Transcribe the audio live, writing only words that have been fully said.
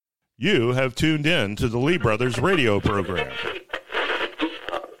You have tuned in to the Lee Brothers radio program.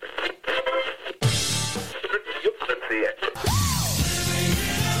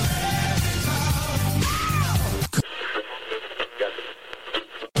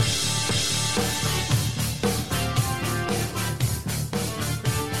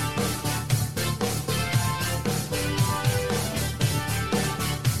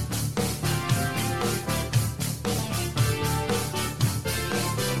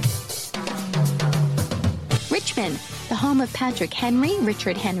 The home of Patrick Henry,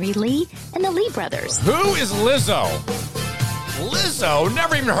 Richard Henry Lee, and the Lee brothers. Who is Lizzo? Lizzo?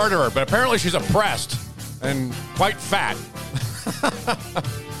 Never even heard of her, but apparently she's oppressed and quite fat.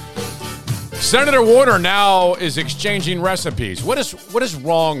 Senator Warner now is exchanging recipes. What is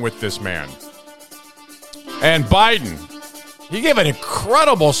wrong with this man? And Biden, he gave an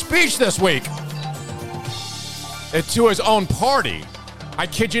incredible speech this week to his own party. I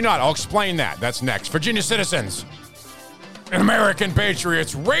kid you not. I'll explain that. That's next. Virginia citizens and American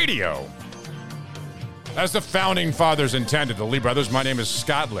Patriots Radio. As the founding fathers intended, the Lee brothers, my name is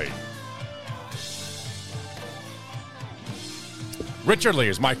Scott Lee. Richard Lee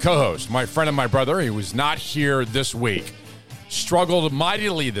is my co-host, my friend and my brother. He was not here this week. Struggled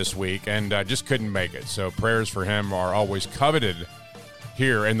mightily this week and just couldn't make it. So prayers for him are always coveted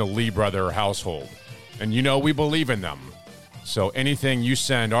here in the Lee brother household. And you know we believe in them. So anything you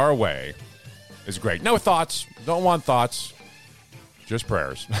send our way is great. No thoughts. Don't want thoughts. Just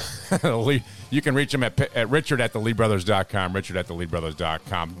prayers. You can reach him at richard@theleebrothers.com,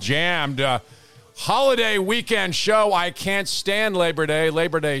 richard@theleebrothers.com. Jammed holiday weekend show. I can't stand Labor Day.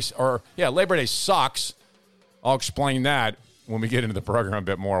 Labor Day sucks. I'll explain that when we get into the program a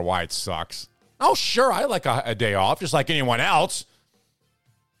bit more, why it sucks. Oh, sure, I like a day off, just like anyone else.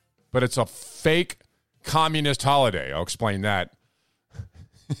 But it's a fake communist holiday. I'll explain that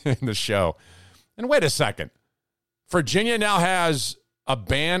in the show. And wait a second. Virginia now has a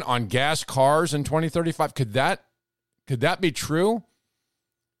ban on gas cars in 2035. Could that be true?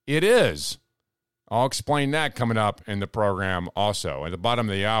 It is. I'll explain that coming up in the program also. At the bottom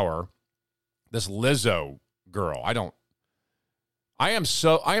of the hour, this Lizzo girl. I am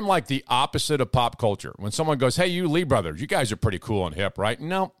like the opposite of pop culture. When someone goes, "Hey, you Lee brothers, you guys are pretty cool and hip, right?"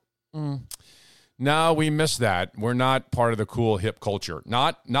 No. No, we miss that. We're not part of the cool hip culture.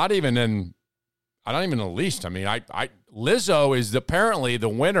 Not even in, I don't even the least. I mean, Lizzo is apparently the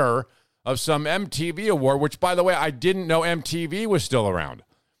winner of some MTV award, which, by the way, I didn't know MTV was still around.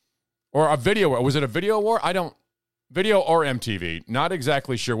 Or a video, was it a video award? Video or MTV. Not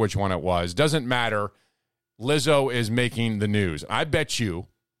exactly sure which one it was. Doesn't matter. Lizzo is making the news. I bet you,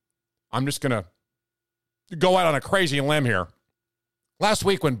 I'm just going to go out on a crazy limb here. Last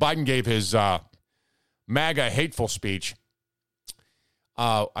week when Biden gave his MAGA hateful speech,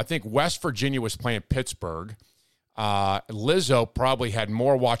 I think West Virginia was playing Pittsburgh. Lizzo probably had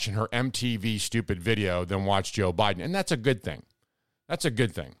more watching her MTV stupid video than watch Joe Biden. And that's a good thing. That's a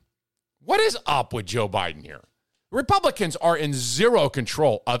good thing. What is up with Joe Biden here? Republicans are in zero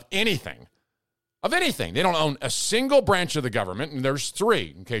control of anything. Of anything. They don't own a single branch of the government, and there's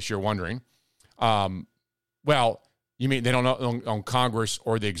three, in case you're wondering. Well, you mean they don't own Congress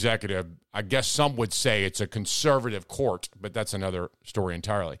or the executive? I guess some would say it's a conservative court, but that's another story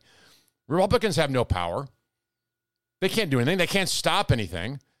entirely. Republicans have no power. They can't do anything. They can't stop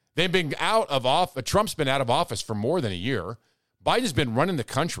anything. They've been out of office. Trump's been out of office for more than a year. Biden's been running the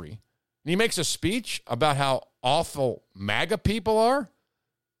country. And he makes a speech about how awful MAGA people are.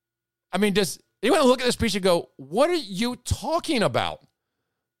 I mean, does anyone look at this speech and go, what are you talking about?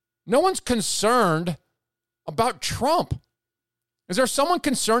 No one's concerned about Trump. Is there someone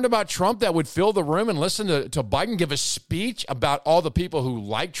concerned about Trump that would fill the room and listen to Biden give a speech about all the people who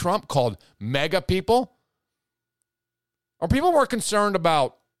like Trump called MAGA people? Are people more concerned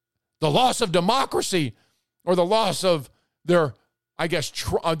about the loss of democracy or the loss of their, I guess,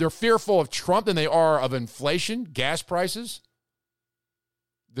 they're fearful of Trump than they are of inflation, gas prices,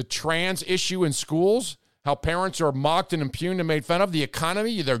 the trans issue in schools, how parents are mocked and impugned and made fun of, the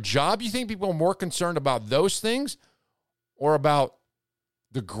economy, their job? You think people are more concerned about those things or about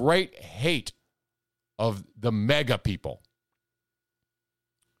the great hate of the MAGA people?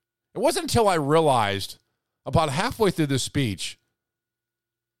 It wasn't until I realized about halfway through the speech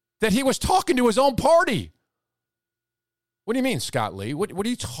that he was talking to his own party. What do you mean, Scott Lee? What are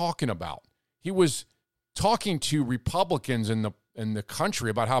you talking about? He was talking to Republicans in the country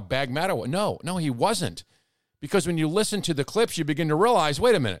about how bad matter was. No, he wasn't. Because when you listen to the clips, you begin to realize,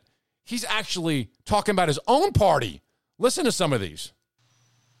 wait a minute, he's actually talking about his own party. Listen to some of these.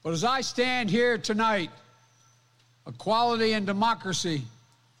 But as I stand here tonight, equality and democracy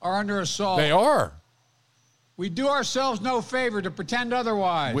are under assault. They are. We do ourselves no favor to pretend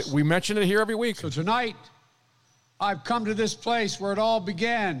otherwise. We mention it here every week. So tonight, I've come to this place where it all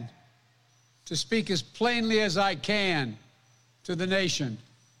began to speak as plainly as I can to the nation.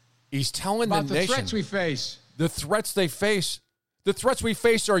 He's telling about the nation. The threats we face. The threats they face. The threats we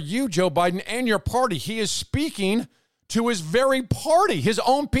face are you, Joe Biden, and your party. He is speaking to his very party, his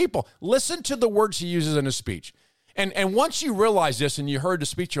own people. Listen to the words he uses in his speech. And once you realize this and you heard the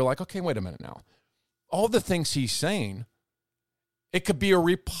speech, you're like, okay, wait a minute now. All the things he's saying, it could be a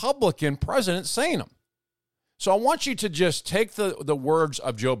Republican president saying them. So I want you to just take the words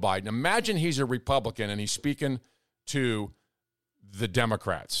of Joe Biden. Imagine he's a Republican and he's speaking to the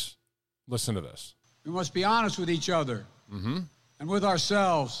Democrats. Listen to this. We must be honest with each other and with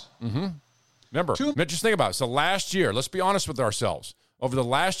ourselves. Remember, just think about it. So last year, let's be honest with ourselves. Over the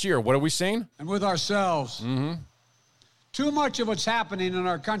last year, what have we seen? And with ourselves. Too much of what's happening in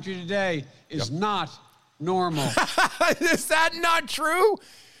our country today is not normal. Is that not true?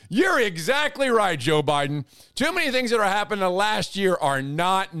 You're exactly right, Joe Biden. Too many things that are happening in the last year are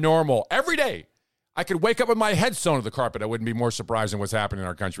not normal. Every day, I could wake up with my head sewn to the carpet. I wouldn't be more surprised than what's happening in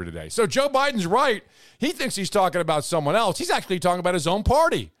our country today. So Joe Biden's right. He thinks he's talking about someone else. He's actually talking about his own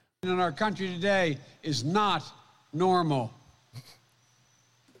party. In our country today is not normal.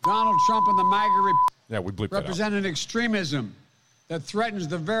 Donald Trump and the MAGA represent an extremism that threatens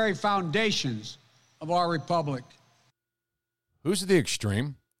the very foundations of our republic. Who's the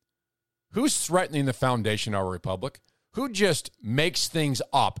extreme? Who's threatening the foundation of our republic? Who just makes things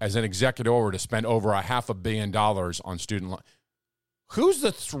up as an executive order to spend over $500 million on student loans? Who's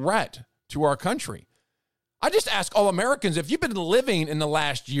the threat to our country? I just ask all Americans, if you've been living in the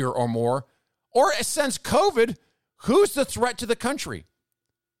last year or more, or since COVID, who's the threat to the country?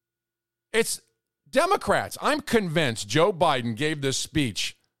 It's Democrats. I'm convinced Joe Biden gave this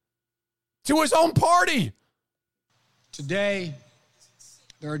speech to his own party. Today,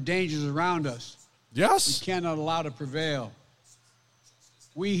 there are dangers around us. Yes. We cannot allow to prevail.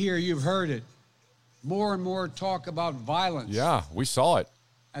 We here, you've heard it, more and more talk about violence. Yeah, we saw it.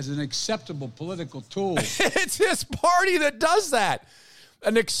 As an acceptable political tool. It's his party that does that.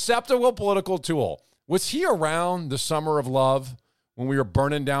 An acceptable political tool. Was he around the summer of love when we were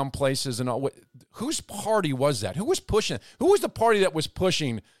burning down places and all? Whose party was that? Who was pushing? Who was the party that was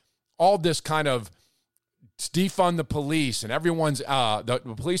pushing all this kind of defund the police and everyone's,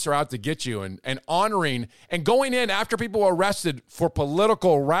 the police are out to get you and honoring and going in after people were arrested for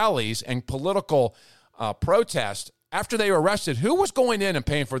political rallies and political protest? After they were arrested, who was going in and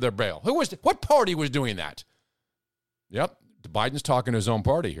paying for their bail? What party was doing that? Yep, Biden's talking to his own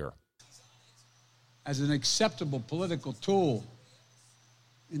party here. As an acceptable political tool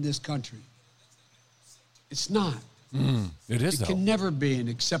in this country. It's not. It is, It can never be an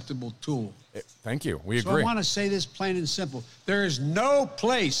acceptable tool. Thank you. We agree. So I want to say this plain and simple. There is no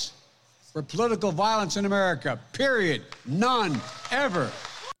place for political violence in America, period. None, ever.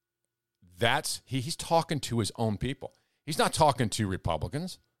 He's talking to his own people. He's not talking to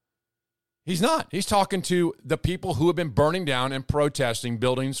Republicans. He's not. He's talking to the people who have been burning down and protesting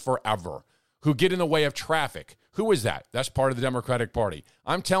buildings forever, who get in the way of traffic. Who is that? That's part of the Democratic Party.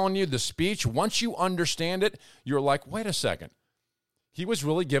 I'm telling you, the speech, once you understand it, you're like, wait a second. He was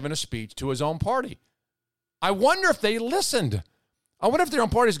really giving a speech to his own party. I wonder if they listened. I wonder if their own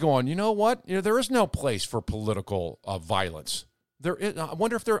party's going, you know what? There is no place for political violence. I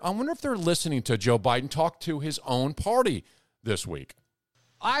wonder if they're listening to Joe Biden talk to his own party this week.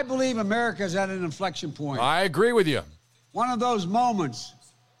 I believe America is at an inflection point. I agree with you. One of those moments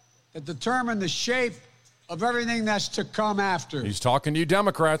that determine the shape of everything that's to come after. He's talking to you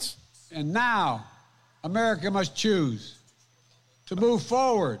Democrats. And now, America must choose to move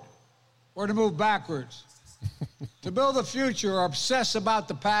forward or to move backwards, to build a future or obsess about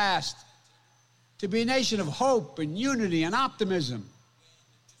the past, to be a nation of hope and unity and optimism,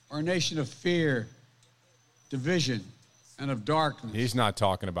 or a nation of fear, division, and of darkness. He's not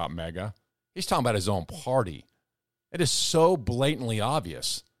talking about MAGA. He's talking about his own party. It is so blatantly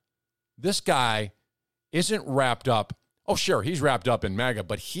obvious. This guy isn't wrapped up. Oh, sure, he's wrapped up in MAGA,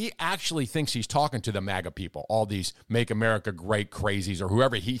 but he actually thinks he's talking to the MAGA people, all these Make America Great crazies or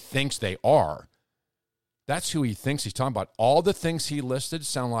whoever he thinks they are. That's who he thinks he's talking about. All the things he listed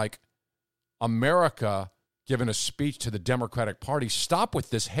sound like America giving a speech to the Democratic Party. Stop with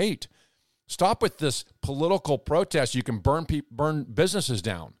this hate. Stop with this political protest. You can burn businesses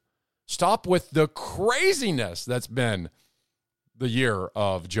down. Stop with the craziness that's been the year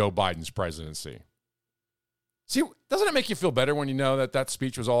of Joe Biden's presidency. See, doesn't it make you feel better when you know that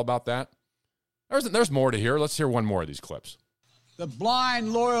speech was all about that? There's more to hear. Let's hear one more of these clips. The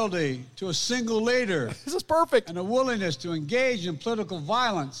blind loyalty to a single leader This is perfect. and a willingness to engage in political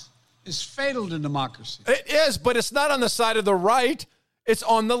violence is fatal to democracy. It is, but it's not on the side of the right. It's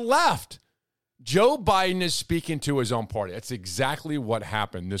on the left. Joe Biden is speaking to his own party. That's exactly what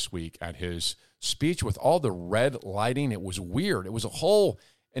happened this week at his speech with all the red lighting. It was weird. It was a whole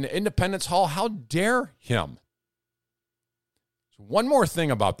in Independence Hall. How dare him? So one more thing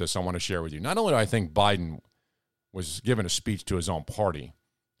about this I want to share with you. Not only do I think Biden was giving a speech to his own party,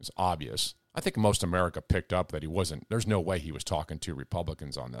 it's obvious. I think most America picked up that he wasn't. There's no way he was talking to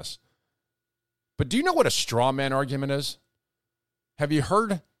Republicans on this. But do you know what a straw man argument is? Have you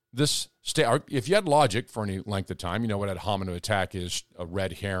heard this? If you had logic for any length of time, you know what ad hominem attack is, a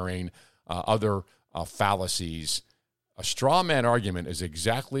red herring, other fallacies. A straw man argument is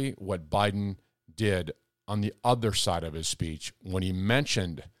exactly what Biden did on the other side of his speech when he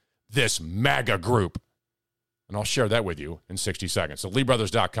mentioned this MAGA group. And I'll share that with you in 60 seconds.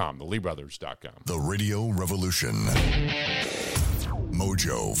 TheLeeBrothers.com, TheLeeBrothers.com. The Radio Revolution.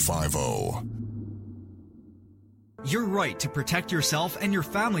 Mojo 50. Your right to protect yourself and your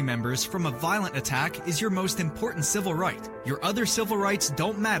family members from a violent attack is your most important civil right. Your other civil rights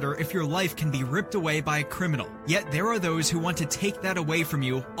don't matter if your life can be ripped away by a criminal. Yet there are those who want to take that away from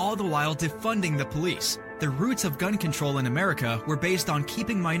you, all the while defunding the police. The roots of gun control in America were based on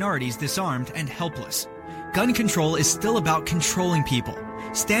keeping minorities disarmed and helpless. Gun control is still about controlling people.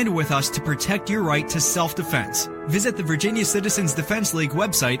 Stand with us to protect your right to self-defense. Visit the Virginia Citizens Defense League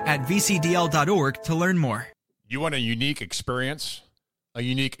website at vcdl.org to learn more. You want a unique experience, a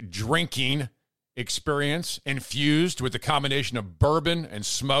unique drinking experience infused with a combination of bourbon and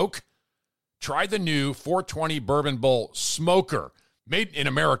smoke? Try the new 420 Bourbon Bowl Smoker. Made in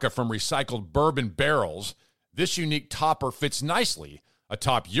America from recycled bourbon barrels, this unique topper fits nicely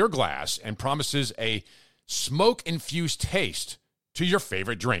atop your glass and promises a smoke-infused taste to your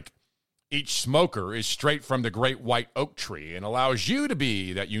favorite drink. Each smoker is straight from the great white oak tree and allows you to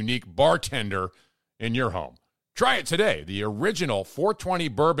be that unique bartender in your home. Try it today, the original 420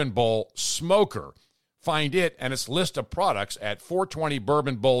 Bourbon Bowl Smoker. Find it and its list of products at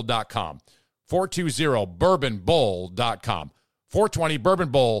 420bourbonbowl.com, 420bourbonbowl.com,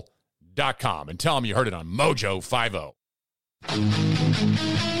 420bourbonbowl.com, and tell them you heard it on Mojo 50.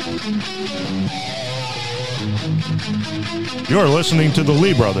 You're listening to the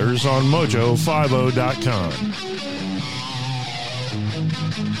Lee Brothers on Mojo50.com.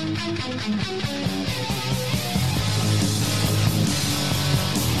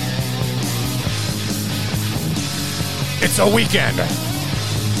 It's a weekend.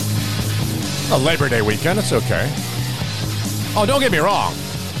 A Labor Day weekend. It's okay. Oh, don't get me wrong.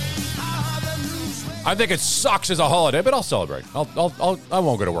 I think it sucks as a holiday, but I'll celebrate. I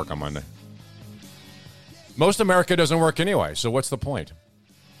won't go to work on Monday. Most America doesn't work anyway, so what's the point?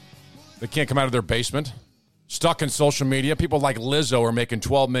 They can't come out of their basement. Stuck in social media. People like Lizzo are making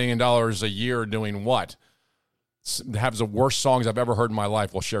 $12 million a year doing what? Have the worst songs I've ever heard in my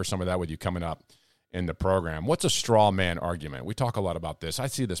life. We'll share some of that with you coming up in the program. What's a straw man argument? We talk a lot about this. I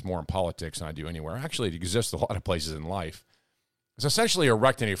see this more in politics than I do anywhere. Actually, it exists a lot of places in life. It's essentially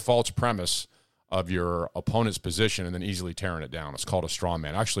erecting a false premise of your opponent's position and then easily tearing it down. It's called a straw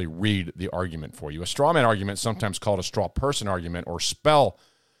man. I'll actually read the argument for you. A straw man argument, sometimes called a straw person argument or spelled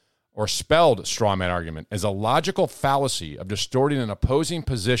straw man argument, is a logical fallacy of distorting an opposing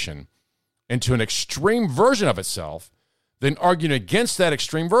position into an extreme version of itself, then arguing against that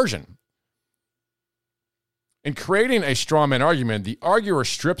extreme version. In creating a straw man argument, the arguer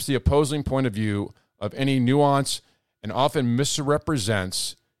strips the opposing point of view of any nuance and often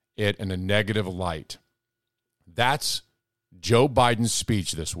misrepresents it in a negative light. That's Joe Biden's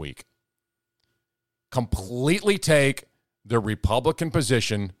speech this week. Completely take the Republican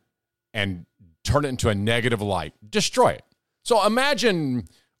position and turn it into a negative light. Destroy it. So imagine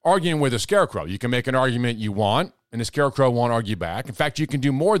arguing with a scarecrow. You can make an argument you want, and the scarecrow won't argue back. In fact, you can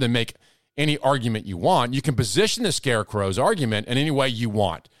do more than make any argument you want. You can position the scarecrow's argument in any way you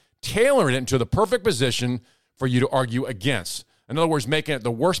want, tailoring it into the perfect position for you to argue against. In other words, making it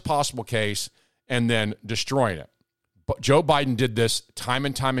the worst possible case and then destroying it. But Joe Biden did this time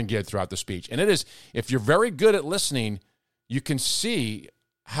and time again throughout the speech. And it is, if you're very good at listening, you can see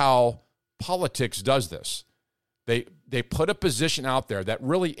how politics does this. They put a position out there that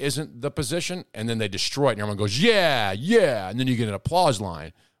really isn't the position, and then they destroy it. And everyone goes, yeah, yeah. And then you get an applause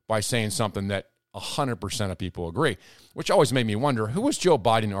line by saying something that 100% of people agree, which always made me wonder, who was Joe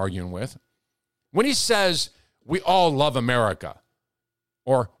Biden arguing with? When he says, we all love America,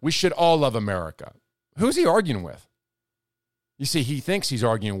 or we should all love America, who's he arguing with? You see, he thinks he's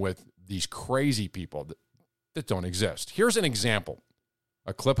arguing with these crazy people that don't exist. Here's an example,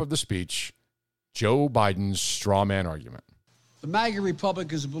 a clip of the speech, Joe Biden's straw man argument. The MAGA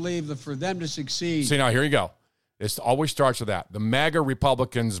Republicans believe that for them to succeed. See, now here you go. It always starts with that. The MAGA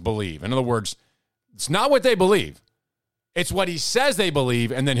Republicans believe. In other words, it's not what they believe. It's what he says they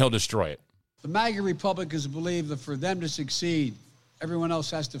believe, and then he'll destroy it. The MAGA Republicans believe that for them to succeed, everyone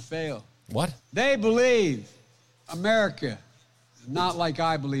else has to fail. What? They believe America is not like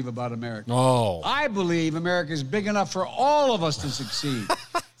I believe about America. Oh. I believe America is big enough for all of us to succeed.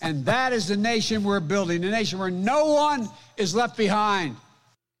 And that is the nation we're building, a nation where no one is left behind.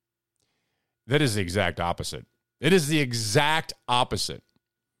 That is the exact opposite. It is the exact opposite.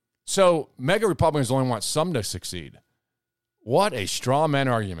 So MAGA Republicans only want some to succeed. What a straw man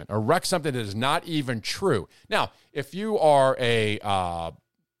argument. Erect something that is not even true. Now, if you are a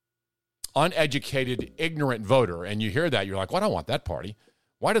uneducated, ignorant voter and you hear that, you're like, well, I don't want that party.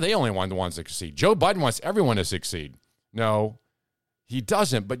 Why do they only want the ones that succeed? Joe Biden wants everyone to succeed. No, he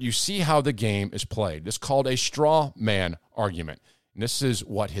doesn't, but you see how the game is played. It's called a straw man argument. And this is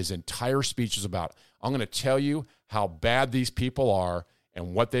what his entire speech is about. I'm going to tell you how bad these people are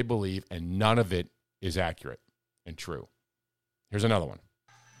and what they believe, and none of it is accurate and true. Here's another one.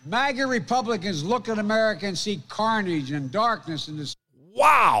 MAGA Republicans look at America and see carnage and darkness and this.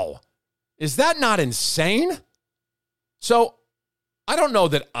 Wow. Is that not insane? So I don't know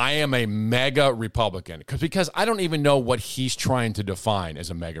that I am a MAGA Republican because I don't even know what he's trying to define as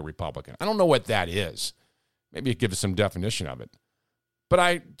a MAGA Republican. I don't know what that is. Maybe it gives us some definition of it. But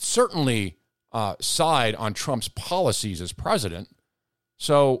I certainly side on Trump's policies as president.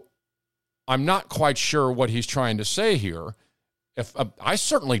 So I'm not quite sure what he's trying to say here. If I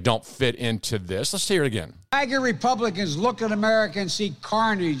certainly don't fit into this. Let's hear it again. MAGA Republicans look at America and see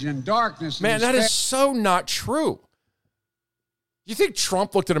carnage and darkness. And Man, that is so not true. You think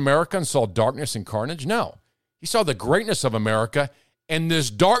Trump looked at America and saw darkness and carnage? No. He saw the greatness of America and this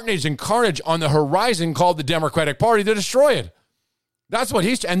darkness and carnage on the horizon called the Democratic Party to destroy it. That's what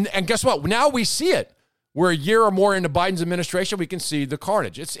he's... And guess what? Now we see it. We're a year or more into Biden's administration. We can see the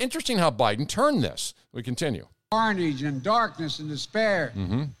carnage. It's interesting how Biden turned this. We continue. Carnage and darkness and despair.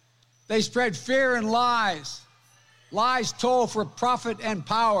 Mm-hmm. They spread fear and lies. Lies told for profit and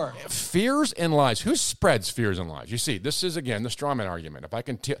power. Fears and lies. Who spreads fears and lies? You see, this is, again, the strawman argument. If I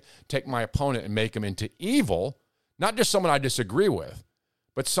can take my opponent and make him into evil, not just someone I disagree with,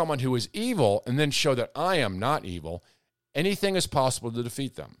 but someone who is evil, and then show that I am not evil, anything is possible to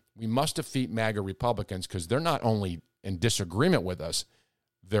defeat them. We must defeat MAGA Republicans because they're not only in disagreement with us,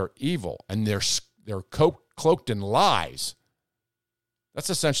 they're evil, and they're cloaked in lies. That's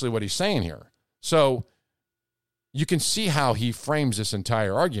essentially what he's saying here. So you can see how he frames this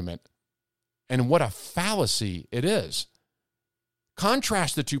entire argument and what a fallacy it is.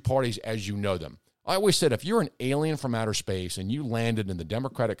 Contrast the two parties as you know them. I always said if you're an alien from outer space and you landed in the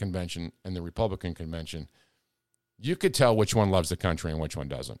Democratic convention and the Republican convention, you could tell which one loves the country and which one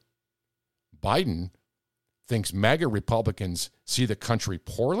doesn't. Biden thinks MAGA Republicans see the country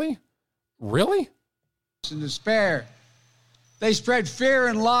poorly? Really? In despair. They spread fear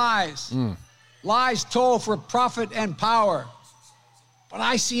and lies. Lies told for profit and power. But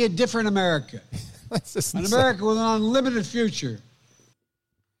I see a different America. An America with an unlimited future.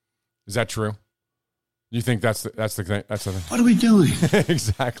 Is that true? You think that's the thing? That's the thing? What are we doing?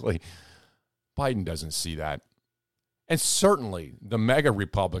 Exactly. Biden doesn't see that. And certainly the MAGA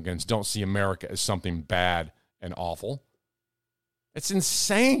Republicans don't see America as something bad and awful. It's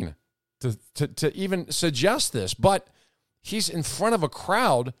insane to even suggest this, but he's in front of a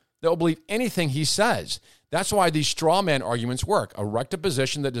crowd that will believe anything he says. That's why these straw man arguments work. Erect a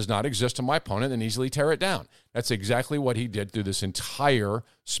position that does not exist to my opponent and easily tear it down. That's exactly what he did through this entire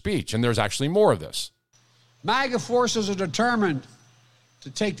speech, and there's actually more of this. MAGA forces are determined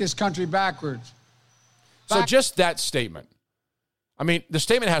to take this country backwards. So just that statement. I mean, the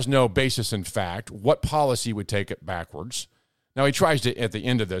statement has no basis in fact. What policy would take it backwards? Now, he tries to, at the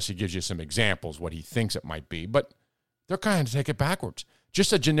end of this, he gives you some examples, what he thinks it might be, but they're kind of take it backwards.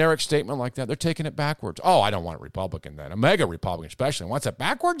 Just a generic statement like that, they're taking it backwards. Oh, I don't want a Republican then. A MAGA Republican especially wants it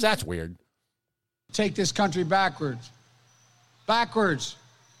backwards? That's weird. Take this country backwards. Backwards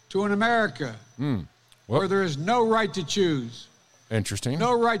to an America where there is no right to choose. Interesting.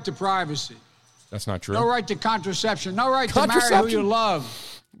 No right to privacy. That's not true. No right to contraception. No right to marry who you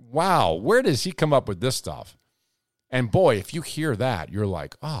love. Wow. Where does he come up with this stuff? And boy, if you hear that, you're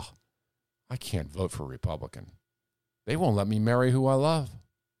like, oh, I can't vote for a Republican. They won't let me marry who I love.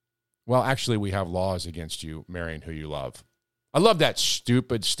 Well, actually, we have laws against you marrying who you love. I love that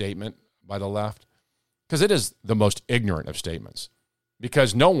stupid statement by the left because it is the most ignorant of statements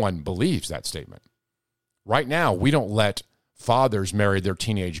because no one believes that statement. Right now, we don't let fathers marry their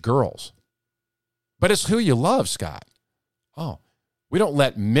teenage girls. But it's who you love, Scott. Oh, we don't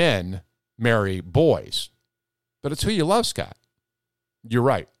let men marry boys. But it's who you love, Scott. You're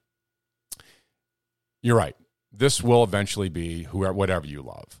right. You're right. This will eventually be whoever, whatever you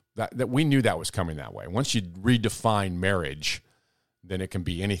love. That we knew that was coming that way. Once you redefine marriage, then it can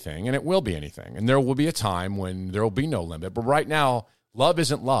be anything, and it will be anything. And there will be a time when there will be no limit. But right now, love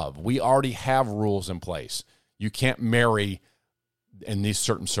isn't love. We already have rules in place. You can't marry in these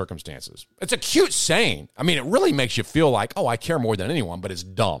certain circumstances. It's a cute saying. I mean, it really makes you feel like, oh, I care more than anyone, but it's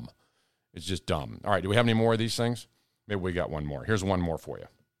dumb. It's just dumb. All right, do we have any more of these things? Maybe we got one more. Here's one more for you.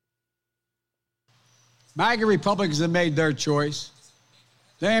 MAGA Republicans have made their choice.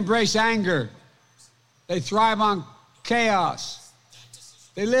 They embrace anger. They thrive on chaos.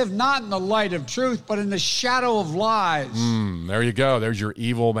 They live not in the light of truth, but in the shadow of lies. There you go. There's your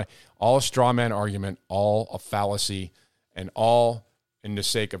evil, all a straw man argument, all a fallacy, and all in the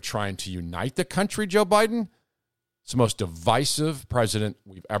sake of trying to unite the country, Joe Biden. It's the most divisive president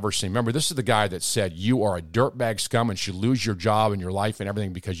we've ever seen. Remember, this is the guy that said you are a dirtbag scum and should lose your job and your life and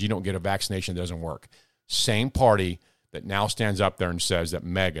everything because you don't get a vaccination that doesn't work. Same party that now stands up there and says that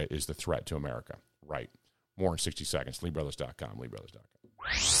MAGA is the threat to America. Right. More in 60 seconds. LeeBrothers.com. LeeBrothers.com.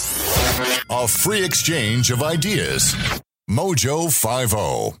 A free exchange of ideas. Mojo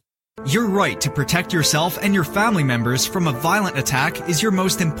 50. Your right to protect yourself and your family members from a violent attack is your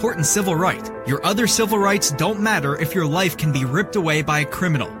most important civil right. Your other civil rights don't matter if your life can be ripped away by a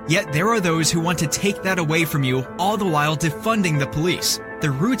criminal. Yet there are those who want to take that away from you, all the while defunding the police.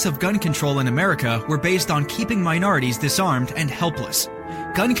 The roots of gun control in America were based on keeping minorities disarmed and helpless.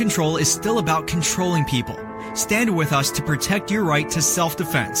 Gun control is still about controlling people. Stand with us to protect your right to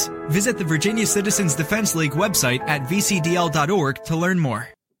self-defense. Visit the Virginia Citizens Defense League website at vcdl.org to learn more.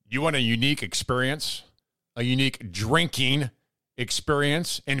 You want a unique experience, a unique drinking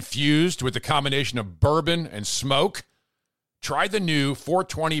experience infused with a combination of bourbon and smoke? Try the new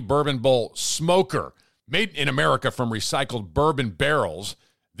 420 Bourbon Bowl Smoker. Made in America from recycled bourbon barrels,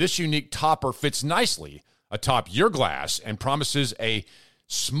 this unique topper fits nicely atop your glass and promises a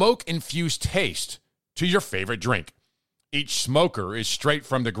smoke-infused taste to your favorite drink. Each smoker is straight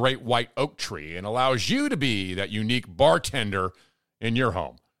from the great white oak tree and allows you to be that unique bartender in your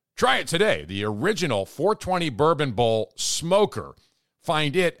home. Try it today, the original 420 Bourbon Bowl Smoker.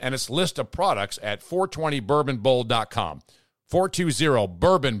 Find it and its list of products at 420bourbonbowl.com,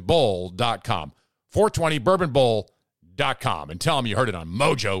 420bourbonbowl.com, 420bourbonbowl.com, and tell them you heard it on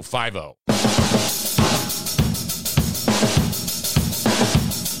Mojo 50.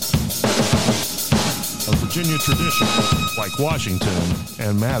 A Virginia tradition, like Washington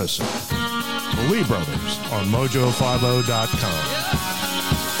and Madison. The Lee Brothers on Mojo50.com.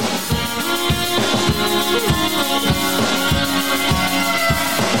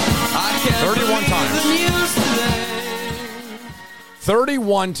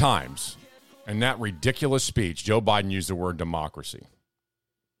 31 times in that ridiculous speech, Joe Biden used the word democracy.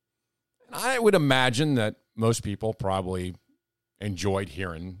 I would imagine that most people probably enjoyed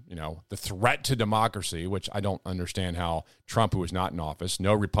hearing, the threat to democracy, which I don't understand how Trump, who is not in office,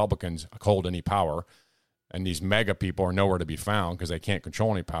 no Republicans hold any power, and these mega people are nowhere to be found because they can't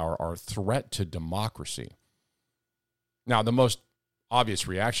control any power, are a threat to democracy. Now, the most obvious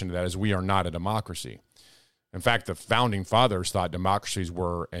reaction to that is we are not a democracy. In fact, the founding fathers thought democracies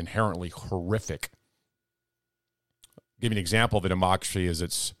were inherently horrific. I'll give you an example of a democracy is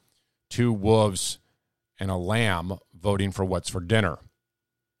it's two wolves and a lamb voting for what's for dinner.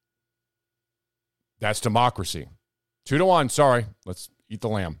 That's democracy. 2-1, sorry, let's eat the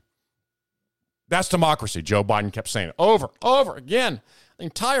lamb. That's democracy. Joe Biden kept saying it over again. The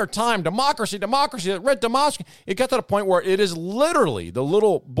entire time, democracy, red democracy. It got to the point where it is literally the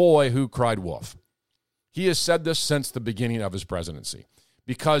little boy who cried wolf. He has said this since the beginning of his presidency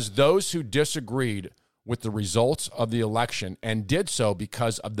because those who disagreed with the results of the election and did so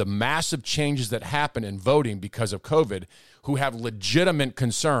because of the massive changes that happened in voting because of COVID, who have legitimate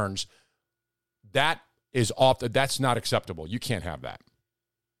concerns, that's not acceptable. You can't have that.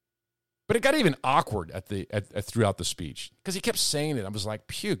 But it got even awkward throughout the speech because he kept saying it. I was like,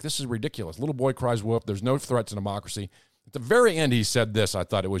 puke, this is ridiculous. Little boy cries wolf. There's no threat to democracy. At the very end, he said this. I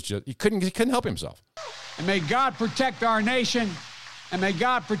thought it was just, he couldn't help himself. And may God protect our nation, and may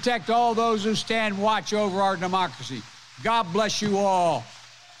God protect all those who stand watch over our democracy. God bless you all.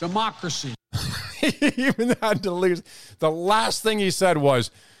 Democracy. He even had to lose. The last thing he said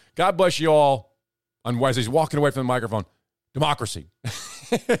was, God bless you all. On Wednesday, he's walking away from the microphone. Democracy.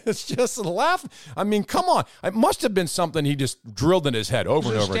 It's just a laugh. I mean, come on. It must have been something he just drilled in his head over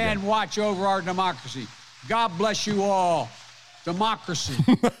and over again. Stand watch over our democracy. God bless you all. Democracy.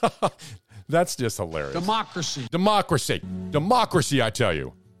 That's just hilarious. Democracy. Democracy, I tell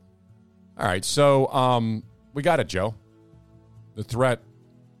you. All right, so we got it, Joe. The threat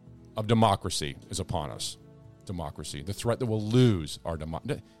of democracy is upon us. Democracy. The threat that we'll lose our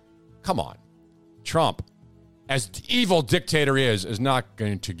democracy. Come on. Trump, as evil dictator is not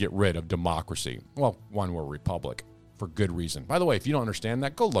going to get rid of democracy. Well, one, we're a republic for good reason. By the way, if you don't understand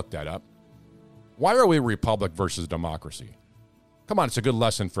that, go look that up. Why are we a republic versus democracy? Come on, it's a good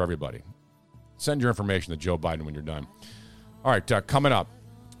lesson for everybody. Send your information to Joe Biden when you're done. All right, coming up,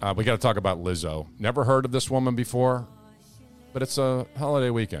 we got to talk about Lizzo. Never heard of this woman before, but it's a holiday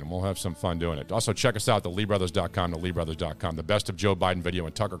weekend. We'll have some fun doing it. Also, check us out at theleebrothers.com, theleebrothers.com. The best of Joe Biden video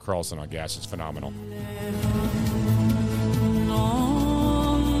and Tucker Carlson on gas is phenomenal.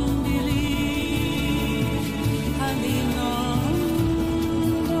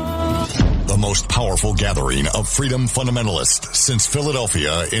 The most powerful gathering of freedom fundamentalists since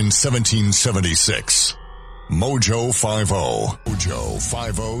Philadelphia in 1776. Mojo 50.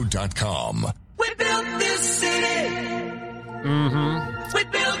 Mojo50.com. We built this city. Mm-hmm. We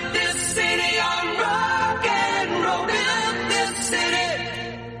built this city on rock and roll. Built this city.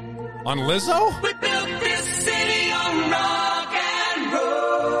 On Lizzo? We built this city on rock and roll.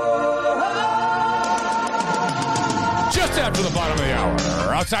 Just after the bottom of the hour,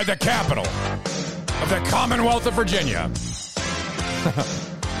 outside the capital of the Commonwealth of Virginia.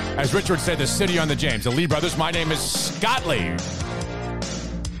 As Richard said, the city on the James. The Lee Brothers, my name is Scott Lee.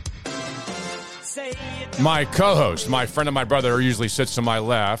 My co-host, my friend and my brother, who usually sits to my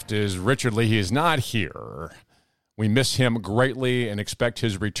left, is Richard Lee. He is not here. We miss him greatly and expect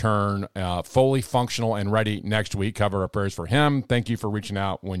his return fully functional and ready next week. Cover our prayers for him. Thank you for reaching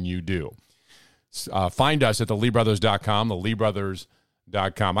out when you do. Find us at theleebrothers.com,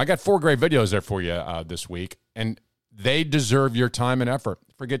 theleebrothers.com. I got 4 great videos there for you this week, and they deserve your time and effort.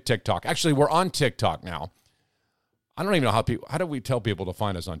 Forget TikTok. Actually, we're on TikTok now. I don't even know how do we tell people to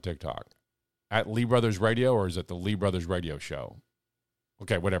find us on TikTok? At Lee Brothers Radio, or is it the Lee Brothers Radio Show?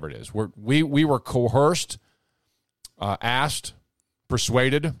 Okay, whatever it is. We were coerced, asked,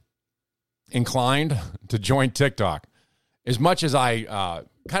 persuaded, inclined to join TikTok. As much as I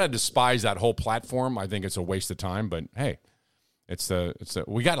kind of despise that whole platform, I think it's a waste of time. But hey,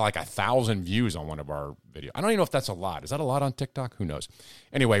 we got like 1,000 views on one of our videos. I don't even know if that's a lot. Is that a lot on TikTok? Who knows?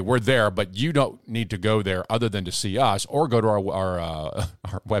 Anyway, we're there, but you don't need to go there other than to see us, or go to our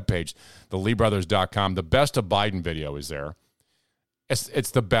webpage, theleebrothers.com. The best of Biden video is there.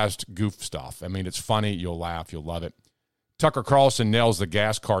 It's the best goof stuff. I mean, it's funny. You'll laugh. You'll love it. Tucker Carlson nails the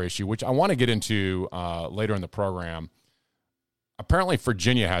gas car issue, which I want to get into later in the program. Apparently,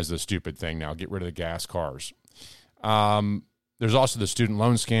 Virginia has this stupid thing now. Get rid of the gas cars. There's also the student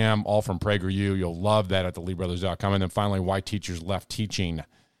loan scam, all from PragerU. You'll love that at theleebrothers.com. And then finally, why teachers left teaching.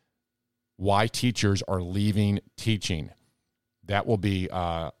 Why teachers are leaving teaching. That will be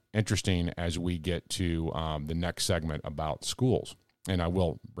interesting as we get to the next segment about schools. And I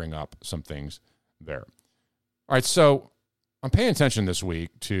will bring up some things there. All right, so I'm paying attention this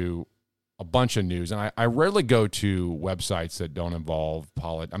week to a bunch of news. And I rarely go to websites that don't involve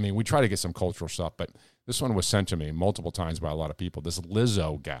politics. I mean, we try to get some cultural stuff, but this one was sent to me multiple times by a lot of people. This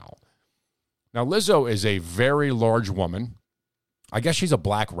Lizzo gal. Now, Lizzo is a very large woman. I guess she's a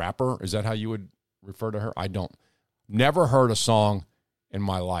black rapper. Is that how you would refer to her? Never heard a song in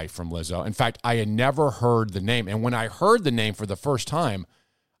my life from Lizzo. In fact, I had never heard the name. And when I heard the name for the first time,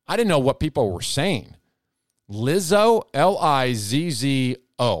 I didn't know what people were saying. Lizzo, Lizzo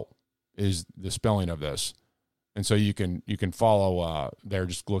is the spelling of this. And so you can follow there.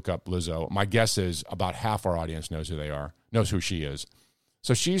 Just look up Lizzo. My guess is about half our audience knows who she is.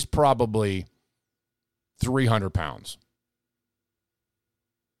 So she's probably 300 pounds.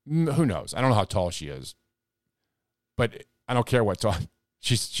 Who knows? I don't know how tall she is, but I don't care what tall.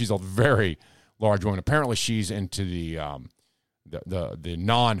 She's a very large woman. Apparently, she's into the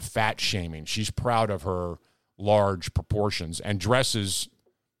non-fat shaming. She's proud of her large proportions and dresses,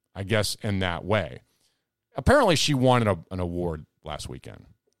 I guess, in that way. Apparently, she won an award last weekend.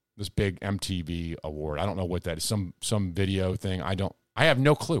 This big MTV award. I don't know what that is. Some video thing. I have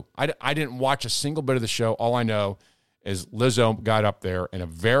no clue. I didn't watch a single bit of the show. All I know is Lizzo got up there in a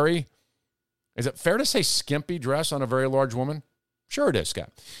very, is it fair to say skimpy dress on a very large woman? Sure it is,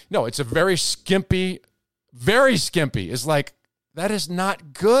 Scott. No, it's a very skimpy. It's like, that is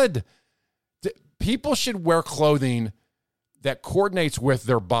not good. People should wear clothing that coordinates with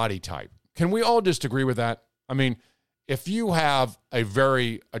their body type. Can we all just agree with that? I mean, if you have a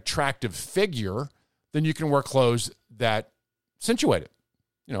very attractive figure, then you can wear clothes that accentuate it.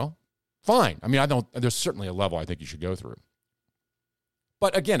 You know, fine. I mean, there's certainly a level I think you should go through.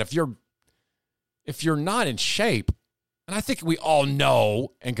 But again, if you're not in shape, and I think we all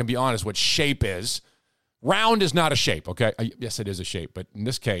know and can be honest what shape is. Round is not a shape, okay? Yes, it is a shape, but in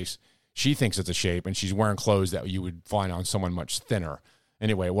this case, she thinks it's a shape, and she's wearing clothes that you would find on someone much thinner.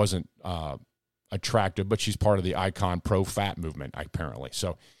 Anyway, it wasn't attractive, but she's part of the Icon Pro-Fat movement, apparently.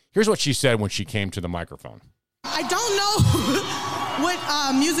 So here's what she said when she came to the microphone. I don't know what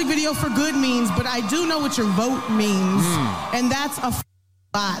music video for good means, but I do know what your vote means, and that's a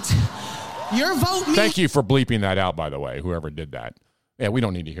lot. Your vote means... Thank you for bleeping that out, by the way, whoever did that. Yeah, we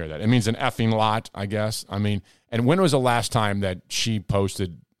don't need to hear that. It means an effing lot, I guess. I mean, and when was the last time that she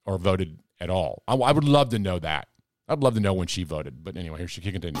posted or voted at all? I would love to know that. I'd love to know when she voted. But anyway, here she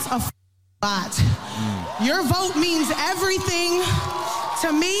continues. A lot. Your vote means everything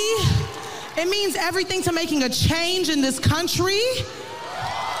to me. It means everything to making a change in this country.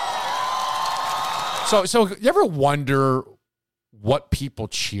 So you ever wonder what people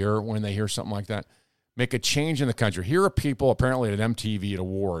cheer when they hear something like that? Make a change in the country. Here are people apparently at MTV at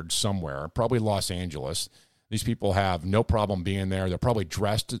awards somewhere, probably Los Angeles. These people have no problem being there. They're probably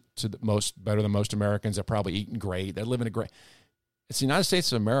dressed better than most Americans. They're probably eating great. They live in it's the United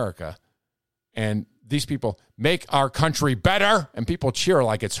States of America. And these people make our country better, and people cheer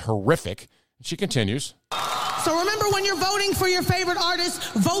like it's horrific. She continues. So remember, when you're voting for your favorite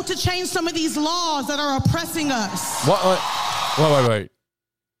artist, vote to change some of these laws that are oppressing us. Wait.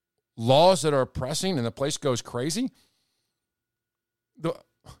 Laws that are oppressing and the place goes crazy?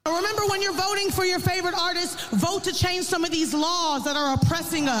 Remember, when you're voting for your favorite artist, vote to change some of these laws that are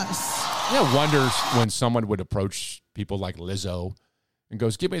oppressing us. Yeah, wonders when someone would approach people like Lizzo and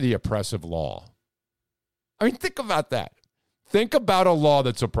goes, give me the oppressive law. I mean, think about that. Think about a law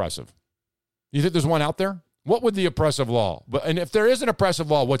that's oppressive. You think there's one out there? What would the oppressive law? And if there is an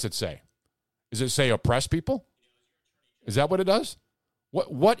oppressive law, what's it say? Does it say oppress people? Is that what it does?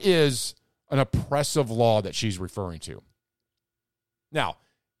 What is an oppressive law that she's referring to? Now,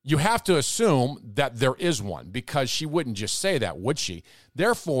 you have to assume that there is one because she wouldn't just say that, would she?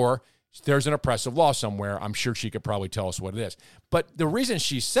 Therefore, there's an oppressive law somewhere. I'm sure she could probably tell us what it is. But the reason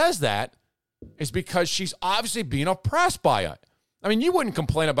she says that is because she's obviously being oppressed by it. I mean, you wouldn't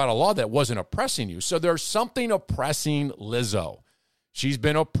complain about a law that wasn't oppressing you. So there's something oppressing Lizzo. She's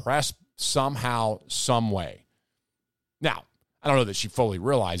been oppressed somehow, some way. Now, I don't know that she fully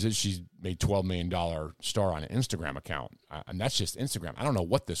realizes she's made $12 million star on an Instagram account. And that's just Instagram. I don't know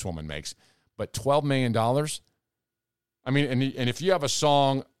what this woman makes, but $12 million? I mean, and if you have a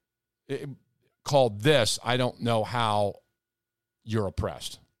song called This, I don't know how you're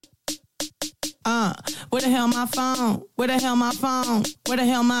oppressed. Where the hell my phone? Where the hell my phone? Where the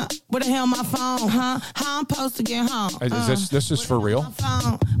hell my phone? Huh? How I'm supposed to get home? This is for real?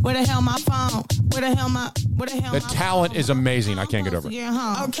 Where the hell my phone? Where the hell the talent is amazing. I can't get over it.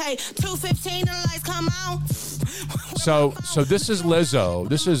 Okay, 2:15 and the lights come on. So this is Lizzo.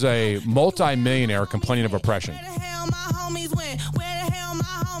 This is a multi-millionaire complaining of oppression. Where the hell my homies went? Where the hell my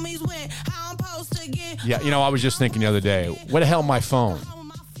homies went? How I'm supposed to get? Yeah, I was just thinking the other day, where the hell my phone?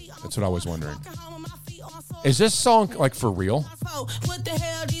 That's what I was wondering. Is this song like for real?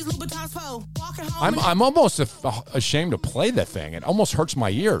 I'm almost ashamed to play that thing. It almost hurts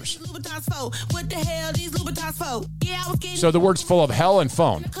my ears. So the word's full of hell and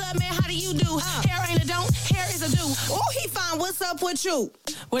phone. What's up with you?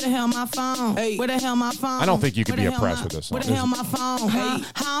 Where the hell my phone? Hey. Where the hell my phone? I don't think you can be oppressed with this song. Where the hell my phone? Hey.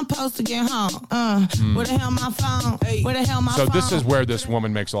 How I'm supposed to get home? Where the hell my phone? Hey. Where the hell my phone? So this is where this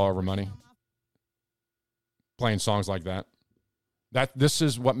woman makes all of her money? Playing songs like that? This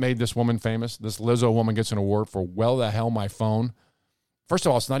is what made this woman famous? This Lizzo woman gets an award for Where the Hell My Phone? First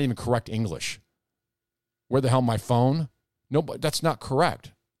of all, it's not even correct English. Where the hell my phone? No, but that's not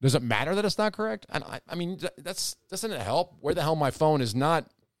correct. Does it matter that it's not correct? I mean, doesn't it help? Where the hell my phone is not.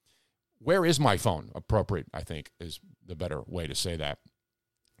 Where is my phone? Appropriate, I think, is the better way to say that.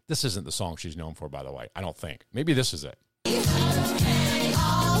 This isn't the song she's known for, by the way. I don't think. Maybe this is it. It's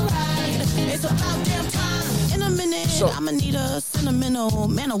about damn time. In a minute, I'ma need a sentimental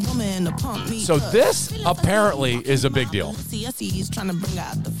man or woman to pump me. So this apparently is a big deal. Trying to bring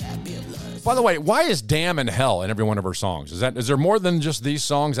out the fabulous. By the way, why is damn and hell in every one of her songs? Is there more than just these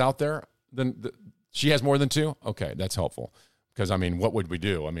songs out there? She has more than two? Okay, that's helpful. Because, I mean, what would we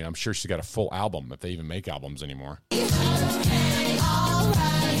do? I mean, I'm sure she's got a full album if they even make albums anymore. It's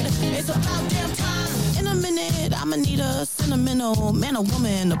about damn time. In a minute, I'ma need a sentimental man or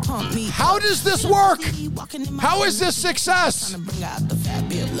woman to pump me. How does this work? How is this success?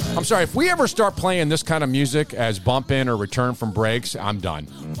 I'm sorry, if we ever start playing this kind of music as bump in or return from breaks, I'm done.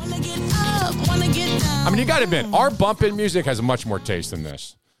 I mean, you got to admit, our bump in music has much more taste than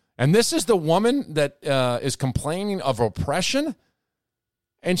this. And this is the woman that is complaining of oppression,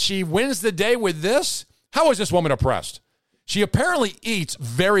 and she wins the day with this? How is this woman oppressed? She apparently eats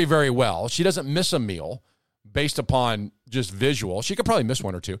very, very well. She doesn't miss a meal based upon just visual. She could probably miss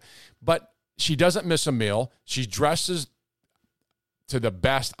one or two, but she doesn't miss a meal. She dresses to the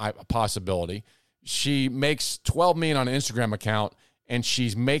best possibility. She makes $12 million on an Instagram account, and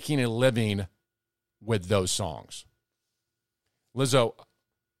she's making a living with those songs. Lizzo,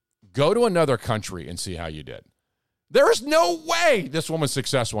 go to another country and see how you did. There is no way this woman's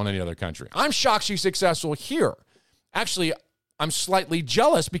successful in any other country. I'm shocked she's successful here. Actually, I'm slightly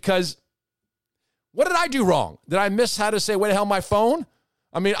jealous because what did I do wrong? Did I miss how to say where the hell my phone?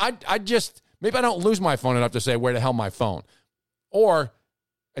 I mean, I just, maybe I don't lose my phone enough to say where the hell my phone. Or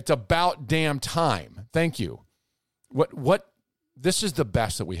it's about damn time. Thank you. This is the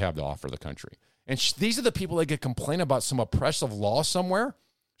best that we have to offer the country. And these are the people that get complained about some oppressive law somewhere.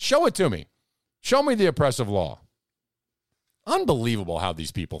 Show it to me. Show me the oppressive law. Unbelievable how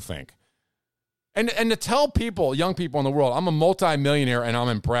these people think. And to tell people, young people in the world, I'm a multimillionaire and I'm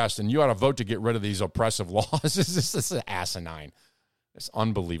impressed, and you ought to vote to get rid of these oppressive laws. This is asinine. It's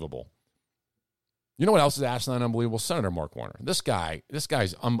unbelievable. You know what else is asinine and unbelievable? Senator Mark Warner. This guy's,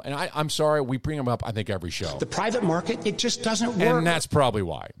 and I'm sorry, we bring him up, I think, every show. The private market, it just doesn't work. And that's probably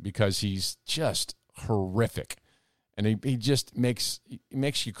why, because he's just horrific. And he just makes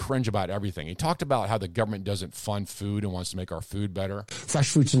you cringe about everything. He talked about how the government doesn't fund food and wants to make our food better. Fresh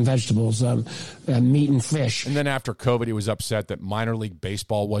fruits and vegetables, meat and fish. And then after COVID, he was upset that minor league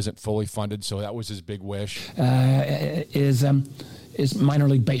baseball wasn't fully funded, so that was his big wish. Is minor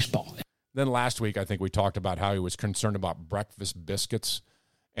league baseball. Then last week, I think we talked about how he was concerned about breakfast biscuits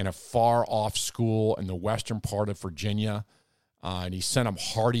in a far-off school in the western part of Virginia, and he sent him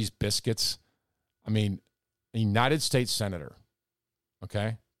Hardee's biscuits. I mean, a United States senator,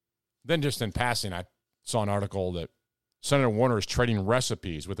 okay? Then just in passing, I saw an article that Senator Warner is trading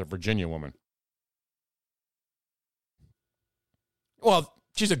recipes with a Virginia woman. Well,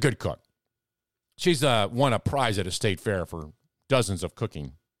 she's a good cook. She's won a prize at a state fair for dozens of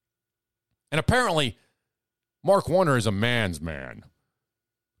cooking. And apparently, Mark Warner is a man's man.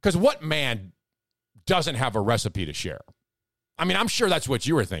 Because what man doesn't have a recipe to share? I mean, I'm sure that's what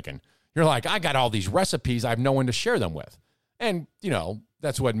you were thinking. You're like, I got all these recipes. I have no one to share them with. And,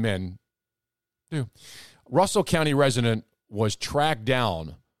 that's what men do. Russell County resident was tracked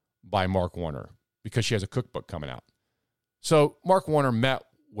down by Mark Warner because she has a cookbook coming out. So Mark Warner met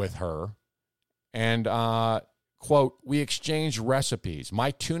with her and, quote, we exchanged recipes.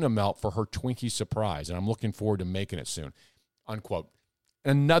 My tuna melt for her Twinkie surprise, and I'm looking forward to making it soon, unquote.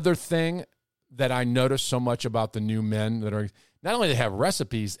 Another thing that I noticed so much about the new men that are, not only they have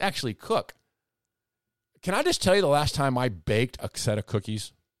recipes, actually cook. Can I just tell you the last time I baked a set of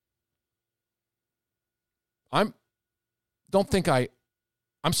cookies? I'm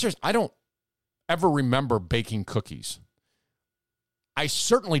serious. I don't ever remember baking cookies. I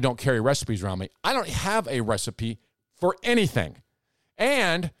certainly don't carry recipes around me. I don't have a recipe for anything.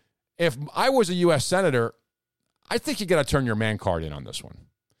 And if I was a U.S. Senator, I think you got to turn your man card in on this one.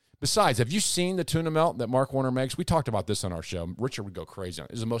 Besides, have you seen the tuna melt that Mark Warner makes? We talked about this on our show. Richard would go crazy on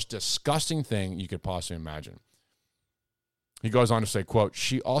it. It's the most disgusting thing you could possibly imagine. He goes on to say, quote,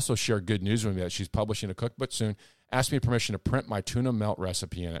 she also shared good news with me that she's publishing a cookbook soon, asked me permission to print my tuna melt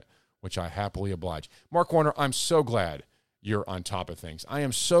recipe in it, which I happily oblige. Mark Warner, I'm so glad you're on top of things. I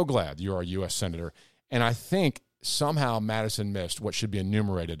am so glad you're a U.S. Senator. And I think somehow Madison missed what should be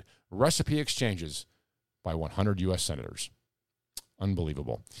enumerated recipe exchanges by 100 U.S. Senators.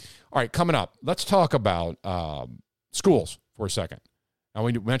 Unbelievable. All right, coming up, let's talk about schools for a second. Now,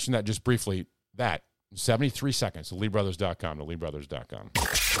 we mentioned that just briefly, that 73 seconds, theleebrothers.com, theleebrothers.com.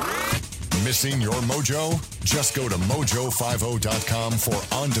 Missing your mojo? Just go to mojo50.com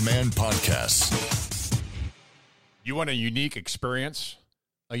for on-demand podcasts. You want a unique experience?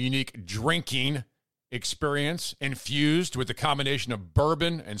 A unique drinking experience infused with a combination of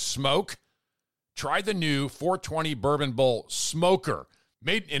bourbon and smoke? Try the new 420 Bourbon Bowl Smoker.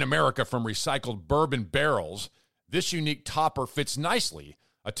 Made in America from recycled bourbon barrels, this unique topper fits nicely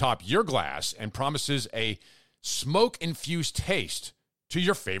atop your glass and promises a smoke-infused taste to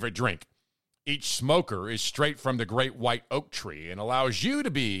your favorite drink. Each smoker is straight from the great white oak tree and allows you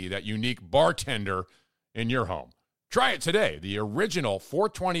to be that unique bartender in your home. Try it today, the original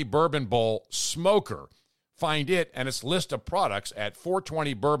 420 Bourbon Bowl Smoker. Find it and its list of products at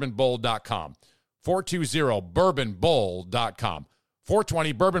 420bourbonbowl.com. 420bourbonbowl.com.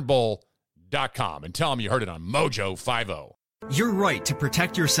 420bourbonbowl.com. And tell them you heard it on Mojo 50. Your right to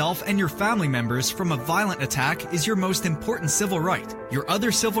protect yourself and your family members from a violent attack is your most important civil right. Your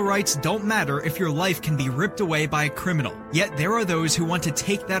other civil rights don't matter if your life can be ripped away by a criminal. Yet there are those who want to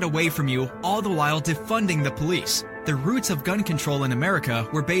take that away from you, all the while defunding the police. The roots of gun control in America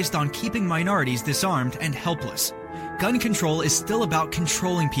were based on keeping minorities disarmed and helpless. Gun control is still about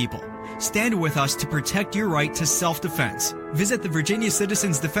controlling people. Stand with us to protect your right to self-defense. Visit the Virginia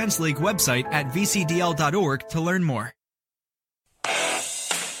Citizens Defense League website at vcdl.org to learn more.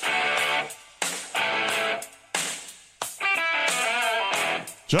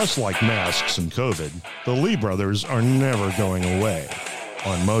 Just like masks and COVID, the Lee brothers are never going away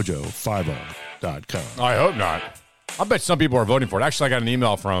on Mojo50.com. I hope not. I bet some people are voting for it. Actually, I got an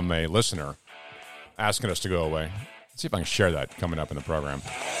email from a listener asking us to go away. Let's see if I can share that coming up in the program.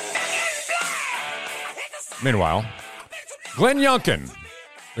 Meanwhile, Glenn Youngkin,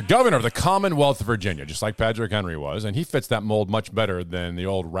 the governor of the Commonwealth of Virginia, just like Patrick Henry was, and he fits that mold much better than the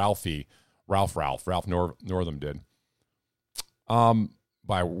old Ralph Northam did.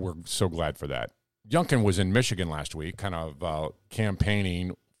 We're so glad for that. Youngkin was in Michigan last week, kind of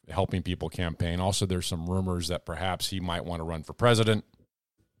campaigning, helping people campaign. Also, there's some rumors that perhaps he might want to run for president.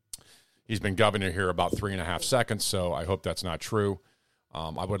 He's been governor here about 3.5 seconds, so I hope that's not true.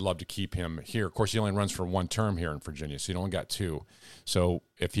 I would love to keep him here. Of course, he only runs for one term here in Virginia, so he only got 2. So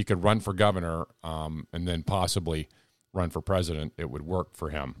if he could run for governor and then possibly run for president, it would work for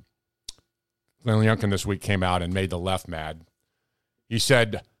him. Glenn Youngkin this week came out and made the left mad. He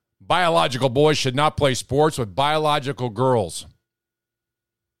said, biological boys should not play sports with biological girls.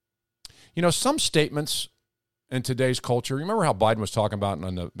 You know, some statements in today's culture, remember how Biden was talking about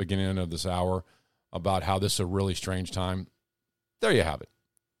in the beginning of this hour about how this is a really strange time? There you have it.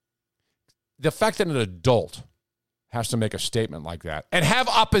 The fact that an adult has to make a statement like that and have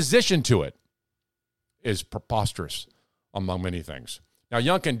opposition to it is preposterous, among many things. Now,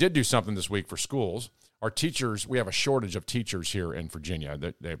 Youngkin did do something this week for schools. Our teachers, we have a shortage of teachers here in Virginia.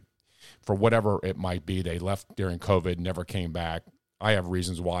 They, for whatever it might be, they left during COVID, never came back. I have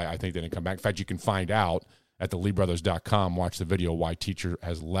reasons why I think they didn't come back. In fact, you can find out at theleebrothers.com. Watch the video why teacher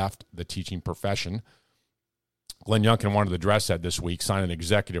has left the teaching profession. Glenn Youngkin wanted to address that this week, sign an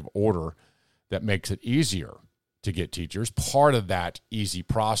executive order that makes it easier to get teachers. Part of that easy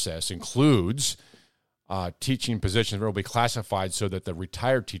process includes teaching positions will be classified so that the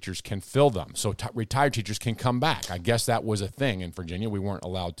retired teachers can fill them. So retired teachers can come back. I guess that was a thing in Virginia. We weren't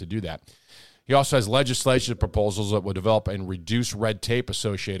allowed to do that. He also has legislative proposals that will develop and reduce red tape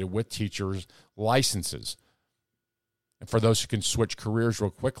associated with teachers' licenses, and for those who can switch careers real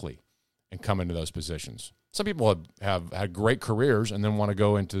quickly and come into those positions. Some people have had great careers and then want to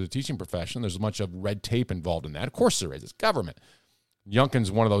go into the teaching profession. There's a bunch of red tape involved in that. Of course there is. It's government.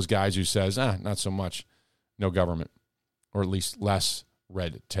 Youngkin's one of those guys who says, not so much. No government, or at least less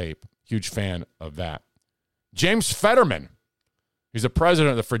red tape. Huge fan of that. James Fetterman. He's the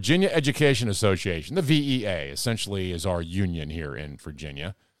president of the Virginia Education Association. The VEA essentially is our union here in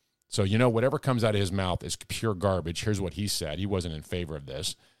Virginia. So, whatever comes out of his mouth is pure garbage. Here's what he said. He wasn't in favor of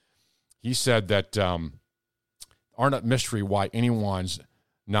this. He said that aren't a mystery why anyone's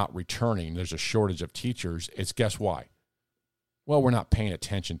not returning. There's a shortage of teachers. It's guess why? Well, we're not paying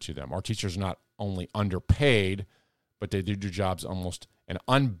attention to them. Our teachers are not only underpaid, but they do jobs almost in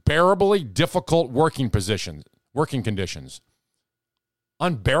unbearably difficult working conditions.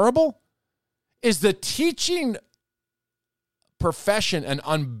 Unbearable? Is the teaching profession an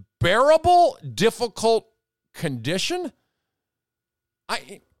unbearable, difficult condition?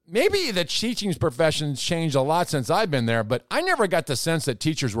 Maybe the teaching profession's changed a lot since I've been there, but I never got the sense that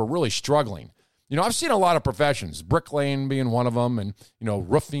teachers were really struggling. I've seen a lot of professions, bricklaying being one of them, and,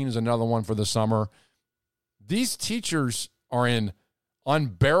 roofing is another one for the summer. These teachers are in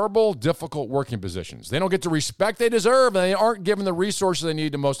unbearable, difficult working positions. They don't get the respect they deserve, and they aren't given the resources they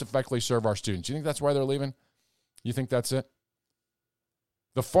need to most effectively serve our students. You think that's why they're leaving? You think that's it?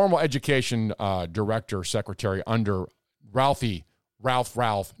 The formal education secretary under Ralph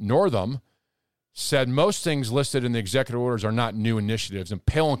Northam said most things listed in the executive orders are not new initiatives and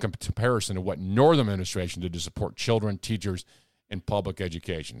pale in comparison to what Northam administration did to support children, teachers, and public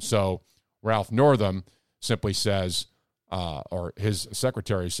education. So Ralph Northam simply says, or his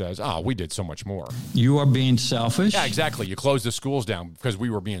secretary says, we did so much more. You are being selfish. Yeah, exactly. You closed the schools down because we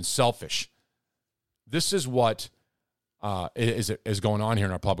were being selfish. This is what is going on here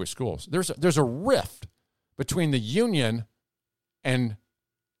in our public schools. There's a rift between the union and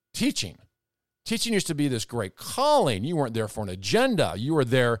teaching. Teaching used to be this great calling. You weren't there for an agenda. You were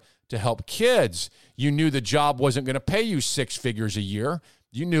there to help kids. You knew the job wasn't going to pay you 6 figures a year.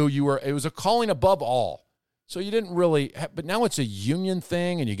 You knew it was a calling above all. So you didn't really, but now it's a union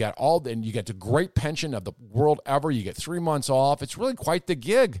thing, and you got the great pension of the world ever. You get 3 months off. It's really quite the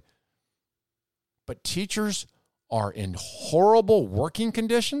gig. But teachers are in horrible working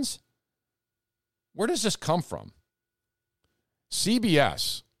conditions? Where does this come from?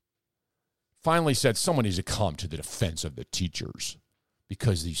 CBS finally said someone needs to come to the defense of the teachers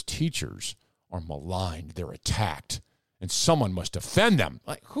because these teachers are maligned, they're attacked, and someone must defend them.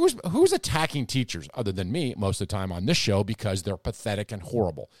 Like, who's attacking teachers other than me most of the time on this show because they're pathetic and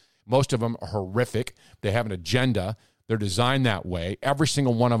horrible? Most of them are horrific. They have an agenda. They're designed that way. Every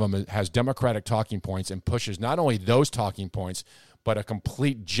single one of them has Democratic talking points and pushes not only those talking points, but a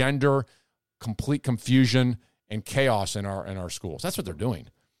complete gender, complete confusion, and chaos in our schools. That's what they're doing.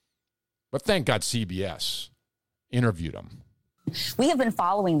 But thank God CBS interviewed them. We have been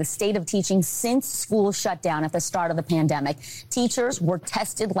following the state of teaching since school shut down at the start of the pandemic. Teachers were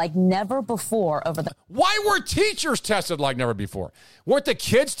tested like never before over the... Why were teachers tested like never before? Weren't the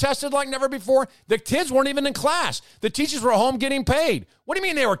kids tested like never before? The kids weren't even in class. The teachers were home getting paid. What do you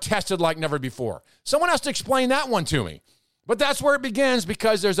mean they were tested like never before? Someone has to explain that one to me. But that's where it begins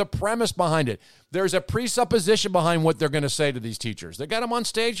because there's a premise behind it. There's a presupposition behind what they're going to say to these teachers. They got them on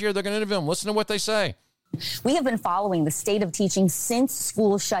stage here. They're going to interview them. Listen to what they say. We have been following the state of teaching since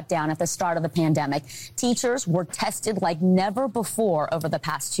school shut down at the start of the pandemic. Teachers were tested like never before over the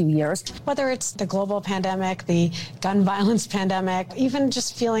past 2 years. Whether it's the global pandemic, the gun violence pandemic, even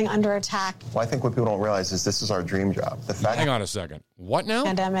just feeling under attack. Well, I think what people don't realize is this is our dream job. Hang on a second. What now?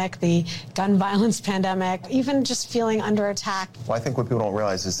 Pandemic, the gun violence pandemic, even just feeling under attack. Well, I think what people don't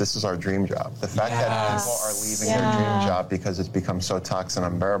realize is this is our dream job. The fact that people are leaving their dream job because it's become so toxic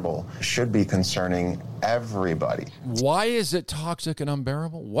and unbearable should be concerning everybody. Why is it toxic and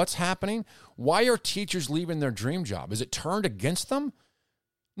unbearable? What's happening? Why are teachers leaving their dream job? Is it turned against them?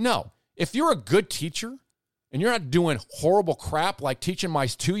 No. If you're a good teacher and you're not doing horrible crap like teaching my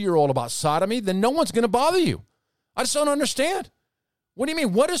 2-year-old about sodomy, then no one's going to bother you. I just don't understand. What do you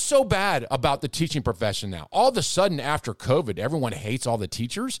mean? What is so bad about the teaching profession now? All of a sudden, after COVID, everyone hates all the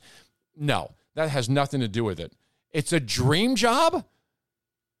teachers? No, that has nothing to do with it. It's a dream job?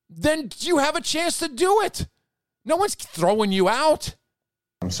 Then you have a chance to do it. No one's throwing you out.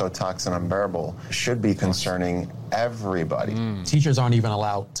 So toxic and unbearable should be concerning everybody. Teachers aren't even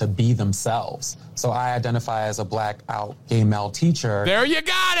allowed to be themselves. So I identify as a black out gay male teacher. There you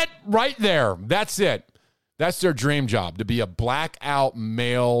got it. Right there. That's it. That's their dream job, to be a black out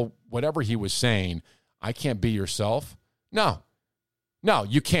male, whatever he was saying. I can't be yourself. No,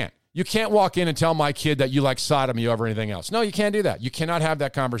 you can't. You can't walk in and tell my kid that you like sodomy over anything else. No, you can't do that. You cannot have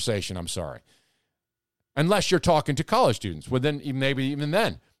that conversation. I'm sorry. Unless you're talking to college students. Well, then maybe even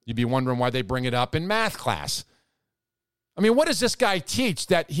then, you'd be wondering why they bring it up in math class. I mean, what does this guy teach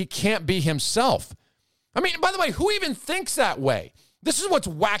that he can't be himself? I mean, by the way, who even thinks that way? This is what's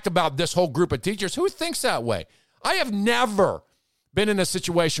whacked about this whole group of teachers. Who thinks that way? I have never been in a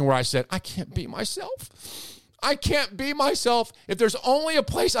situation where I said, I can't be myself. I can't be myself. If there's only a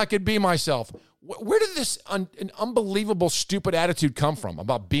place I could be myself. Where did this an unbelievable, stupid attitude come from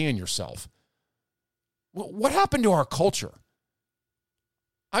about being yourself? What happened to our culture?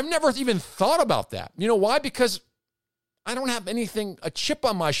 I've never even thought about that. You know why? Because I don't have a chip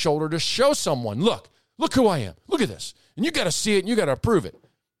on my shoulder to show someone, look who I am. Look at this. And you got to see it and you got to approve it.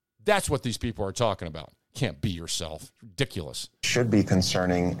 That's what these people are talking about. Can't be yourself. Ridiculous. Should be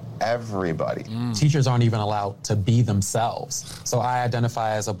concerning everybody. Teachers aren't even allowed to be themselves. So I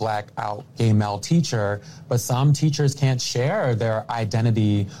identify as a black out gay male teacher, but some teachers can't share their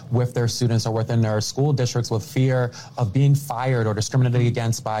identity with their students or within their school districts with fear of being fired or discriminated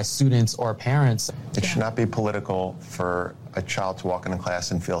against by students or parents. It should not be political for a child to walk into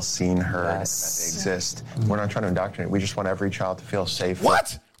class and feel seen, heard, that they exist. We're not trying to indoctrinate. We just want every child to feel safe.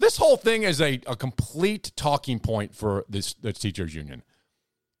 What? This whole thing is a complete talking point for the teachers union.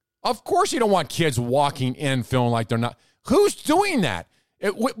 Of course you don't want kids walking in feeling like they're not. Who's doing that?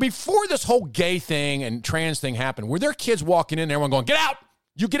 Before this whole gay thing and trans thing happened, were there kids walking in and everyone going, get out?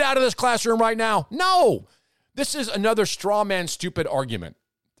 You get out of this classroom right now. No. This is another straw man stupid argument.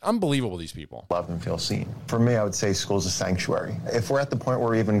 Unbelievable, these people. Love and feel seen. For me, I would say school's a sanctuary. If we're at the point where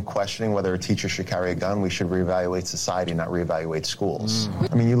we're even questioning whether a teacher should carry a gun, we should reevaluate society, not reevaluate schools.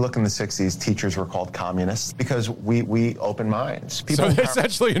 I mean, you look in the 60s, teachers were called communists because we open minds. So they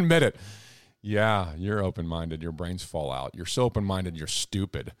essentially admit it. Yeah, you're open-minded. Your brains fall out. You're so open-minded, you're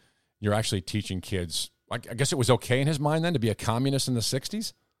stupid. You're actually teaching kids. I guess it was okay in his mind then to be a communist in the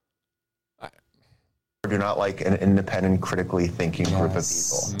 60s? do not like an independent, critically thinking group of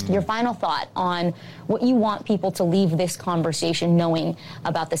people. Your final thought on what you want people to leave this conversation knowing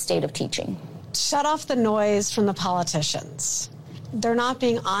about the state of teaching. Shut off the noise from the politicians. They're not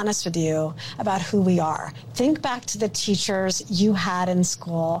being honest with you about who we are. Think back to the teachers you had in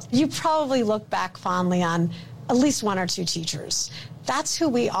school. You probably look back fondly on at least one or two teachers. That's who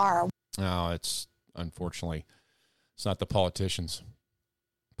we are. No, it's unfortunately, it's not the politicians.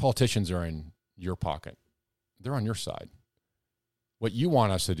 Politicians are in your pocket. They're on your side. What you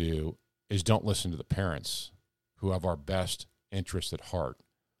want us to do is don't listen to the parents who have our best interest at heart.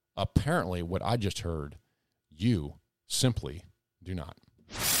 Apparently, what I just heard, you simply do not.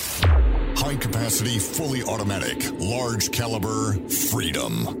 High capacity, fully automatic, large caliber,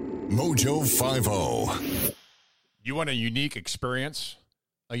 Freedom. Mojo 50. You want a unique experience?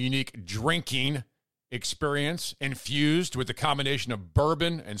 A unique drinking experience infused with a combination of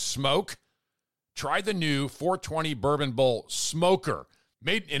bourbon and smoke? Try the new 420 Bourbon Bowl Smoker.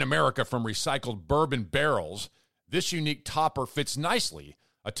 Made in America from recycled bourbon barrels, this unique topper fits nicely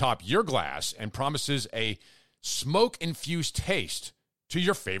atop your glass and promises a smoke-infused taste to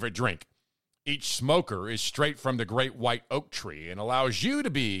your favorite drink. Each smoker is straight from the great white oak tree and allows you to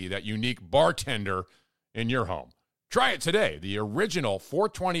be that unique bartender in your home. Try it today, the original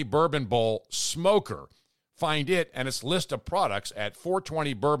 420 Bourbon Bowl Smoker. Find it and its list of products at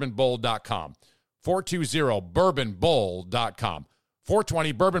 420bourbonbowl.com. 420bourbonbowl.com.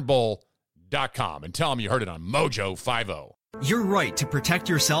 420bourbonbowl.com. And tell them you heard it on Mojo 50. Your right to protect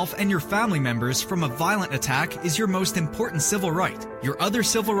yourself and your family members from a violent attack is your most important civil right. Your other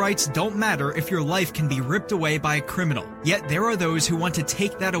civil rights don't matter if your life can be ripped away by a criminal. Yet there are those who want to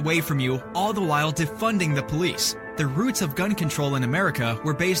take that away from you, all the while defunding the police. The roots of gun control in America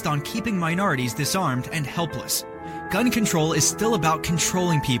were based on keeping minorities disarmed and helpless. Gun control is still about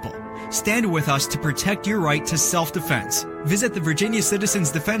controlling people. Stand with us to protect your right to self-defense. Visit the Virginia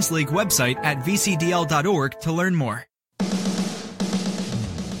Citizens Defense League website at vcdl.org to learn more.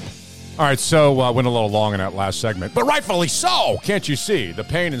 All right, so went a little long in that last segment, but rightfully so. Can't you see the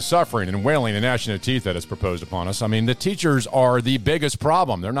pain and suffering and wailing and gnashing of teeth that is proposed upon us? I mean, the teachers are the biggest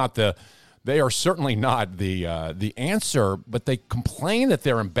problem. They are certainly not the answer, but they complain that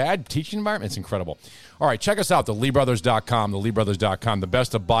they're in bad teaching environment. It's incredible. All right, check us out, theleebrothers.com, theleebrothers.com, the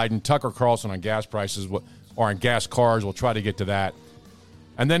best of Biden, Tucker Carlson on gas prices or on gas cars. We'll try to get to that.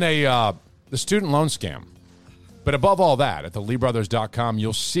 And then the student loan scam. But above all that, at theleebrothers.com,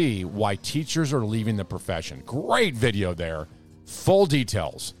 you'll see why teachers are leaving the profession. Great video there. Full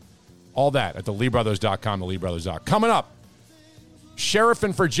details. All that at theleebrothers.com, theleebrothers.com. Coming up, Sheriff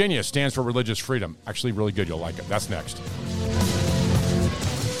in Virginia stands for religious freedom. Actually, really good. You'll like it. That's next.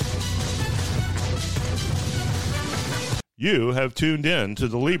 You have tuned in to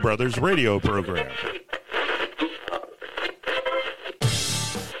the Lee Brothers radio program.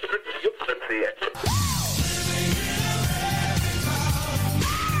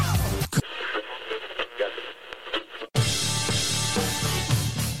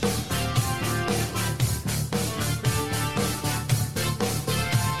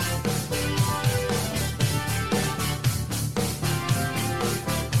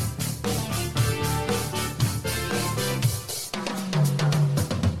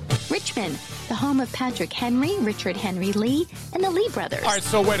 Richmond, the home of Patrick Henry, Richard Henry Lee, and the Lee brothers. All right,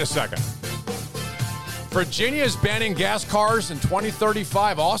 so wait a second. Virginia is banning gas cars in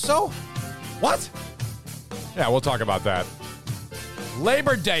 2035 also? What? Yeah, we'll talk about that.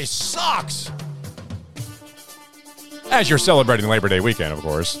 Labor Day sucks. As you're celebrating Labor Day weekend, of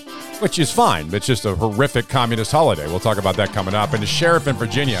course, which is fine. It's just a horrific communist holiday. We'll talk about that coming up. And the sheriff in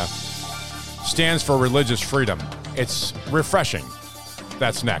Virginia stands for religious freedom. It's refreshing.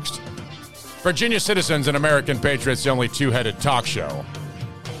 That's next. Virginia Citizens and American Patriots, the only two-headed talk show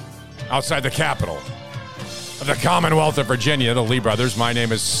outside the capital of the Commonwealth of Virginia, the Lee brothers. My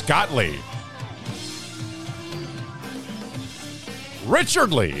name is Scott Lee.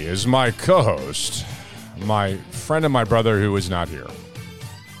 Richard Lee is my co-host, my friend and my brother who is not here.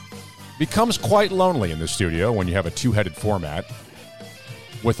 Becomes quite lonely in the studio when you have a two-headed format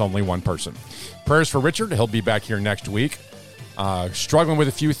with only one person. Prayers for Richard. He'll be back here next week. Struggling with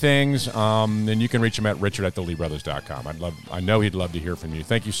a few things, and you can reach him at richard@theleebrothers.com. I know he'd love to hear from you.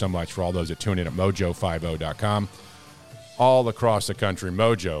 Thank you so much for all those that tune in at mojo50.com. All across the country,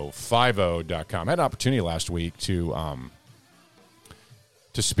 mojo50.com. I had an opportunity last week to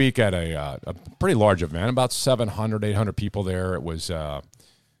speak at a pretty large event, about 700, 800 people there. It was a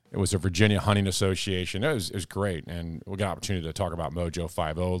Virginia Hunting Association. It was great, and we got an opportunity to talk about Mojo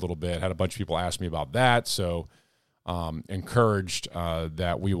 50 a little bit. Had a bunch of people ask me about that, so encouraged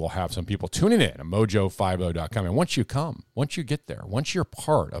that we will have some people tuning in at mojo50.com. And once you get there, once you're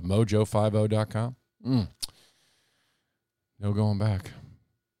part of mojo50.com, no going back,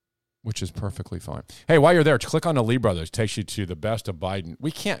 which is perfectly fine. Hey, while you're there, click on the Lee Brothers. It takes you to the best of Biden.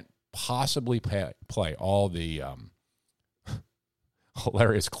 We can't possibly play all the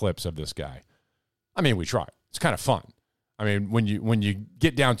hilarious clips of this guy. I mean, we try. It's kind of fun. I mean, when you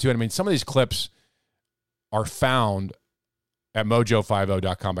get down to it, I mean, some of these clips are found at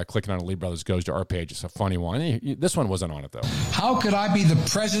mojo50.com by clicking on the Lee Brothers Goes to our page. It's a funny one. This one wasn't on it, though. How could I be the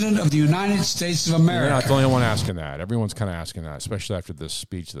president of the United States of America? You're not the only one asking that. Everyone's kind of asking that, especially after this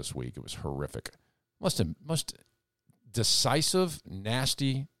speech this week. It was horrific. Most decisive,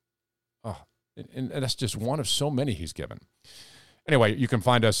 nasty. Oh, and that's just one of so many he's given. Anyway, you can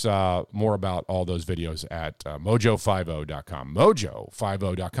find us more about all those videos at mojo50.com.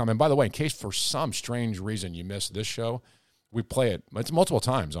 Mojo50.com. And by the way, in case for some strange reason you missed this show, we play it. It's multiple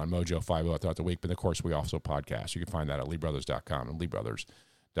times on Mojo50 throughout the week, but of course we also podcast. You can find that at LeeBrothers.com and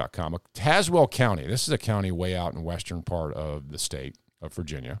LeeBrothers.com. Tazewell County. This is a county way out in the western part of the state of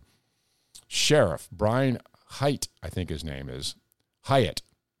Virginia. Sheriff Brian Hyatt, I think his name is. Hyatt.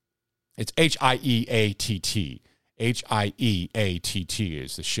 It's H-I-E-A-T-T. H-I-E-A-T-T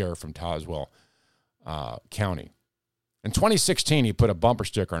is the sheriff from Tazewell County. In 2016, he put a bumper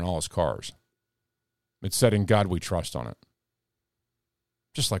sticker on all his cars. It said, "In God We Trust" on it.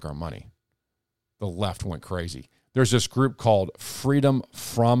 Just like our money. The left went crazy. There's this group called Freedom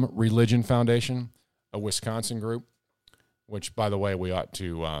From Religion Foundation, a Wisconsin group, which, by the way, we ought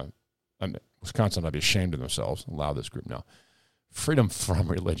to, Wisconsin ought to be ashamed of themselves. Allow this group now. Freedom From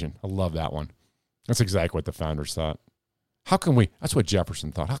Religion. I love that one. That's exactly what the founders thought. That's what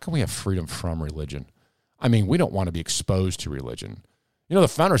Jefferson thought. How can we have freedom from religion? I mean, we don't want to be exposed to religion. You know, the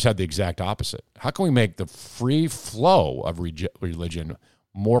founders had the exact opposite. How can we make the free flow of religion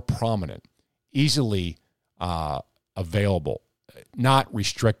more prominent, easily available, not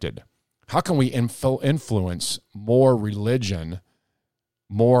restricted? How can we influence more religion,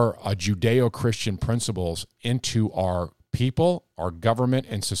 more Judeo-Christian principles into our people, our government,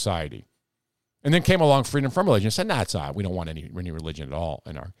 and society? And then came along Freedom From Religion and said, nah, it's not. We don't want any religion at all.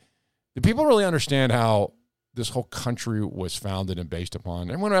 Do people really understand how this whole country was founded and based upon?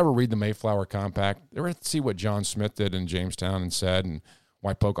 Anyone ever read the Mayflower Compact? Ever see what John Smith did in Jamestown and said, and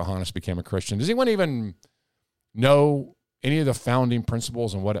why Pocahontas became a Christian? Does anyone even know any of the founding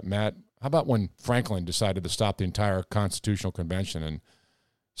principles and what it meant? How about when Franklin decided to stop the entire Constitutional Convention and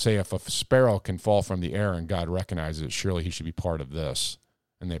say, if a sparrow can fall from the air and God recognizes it, surely he should be part of this?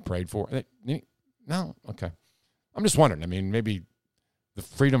 And they prayed for it. No? Okay. I'm just wondering. I mean, maybe the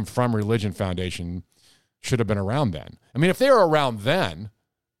Freedom From Religion Foundation should have been around then. I mean, if they were around then,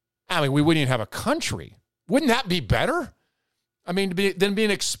 we wouldn't even have a country. Wouldn't that be better? I mean, than being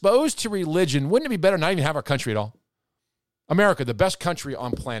exposed to religion, wouldn't it be better not even have our country at all? America, the best country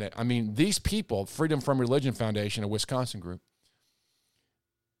on planet. I mean, these people, Freedom From Religion Foundation, a Wisconsin group,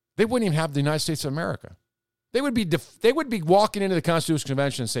 they wouldn't even have the United States of America. They would be walking into the Constitutional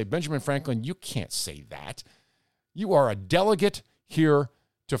Convention and say, Benjamin Franklin, you can't say that. You are a delegate here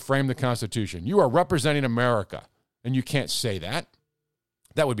to frame the Constitution. You are representing America, and you can't say that.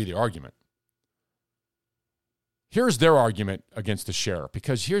 That would be the argument. Here's their argument against the sheriff,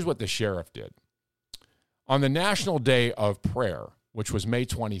 because here's what the sheriff did. On the National Day of Prayer, which was May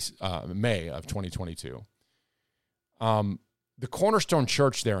of 2022, the Cornerstone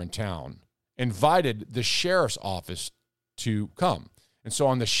Church there in town invited the sheriff's office to come. And so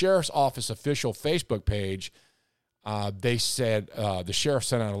on the sheriff's office official Facebook page, they said, the sheriff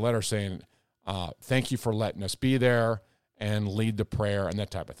sent out a letter saying, thank you for letting us be there and lead the prayer and that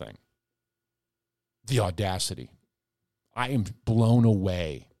type of thing. The audacity. I am blown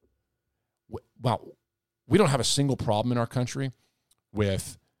away. Well, we don't have a single problem in our country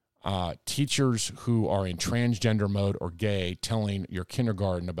with teachers who are in transgender mode or gay telling your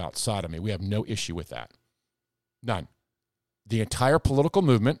kindergarten about sodomy. We have no issue with that. None. The entire political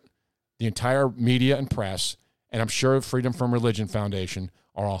movement, the entire media and press, and I'm sure Freedom From Religion Foundation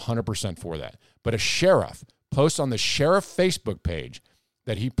are 100% for that. But a sheriff posts on the sheriff Facebook page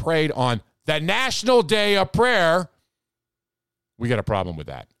that he prayed on the National Day of Prayer, we got a problem with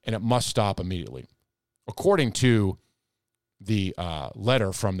that, and it must stop immediately. According to the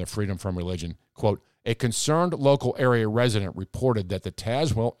letter from the Freedom From Religion, quote, a concerned local area resident reported that the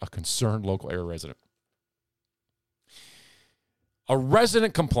Tazewell, a concerned local area resident, a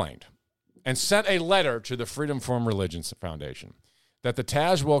resident complained and sent a letter to the Freedom From Religion Foundation that the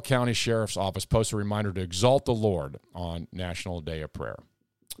Tazewell County Sheriff's Office posts a reminder to exalt the Lord on National Day of Prayer.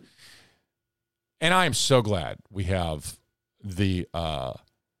 And I am so glad we have the,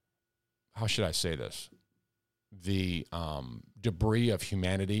 how should I say this? The debris of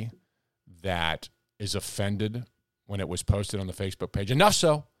humanity that is offended when it was posted on the Facebook page. Enough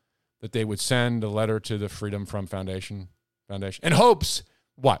so that they would send a letter to the Freedom From Foundation in hopes,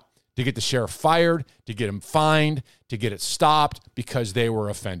 what? To get the sheriff fired, to get him fined, to get it stopped because they were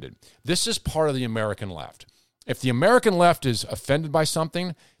offended. This is part of the American left. If the American left is offended by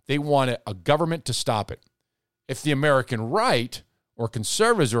something, they want a government to stop it. If the American right or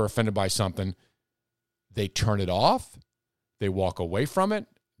conservatives are offended by something, they turn it off, they walk away from it,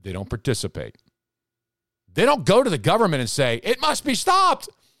 they don't participate. They don't go to the government and say, it must be stopped.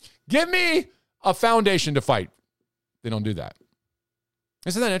 Give me a foundation to fight. They don't do that.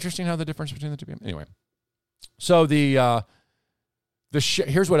 Isn't that interesting how the difference between the two? Anyway, so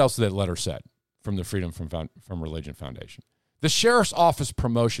here's what else that letter said from the Freedom From Religion Foundation. The Sheriff's Office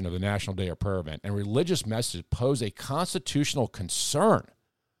promotion of the National Day of Prayer event and religious messages pose a constitutional concern.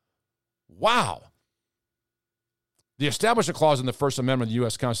 Wow. The Establishment Clause in the First Amendment of the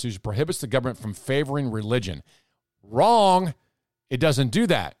U.S. Constitution prohibits the government from favoring religion. Wrong. It doesn't do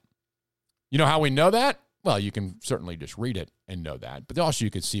that. You know how we know that? Well, you can certainly just read it and know that, but also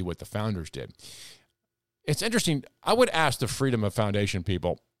you can see what the founders did. It's interesting. I would ask the Freedom of Foundation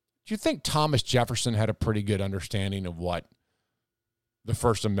people, do you think Thomas Jefferson had a pretty good understanding of what the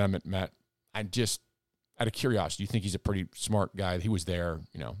First Amendment meant? Out of curiosity, do you think he's a pretty smart guy? He was there,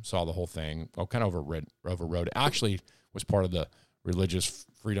 saw the whole thing, kind of overrode it. Actually was part of the religious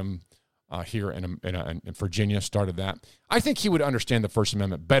freedom here in Virginia, started that. I think he would understand the First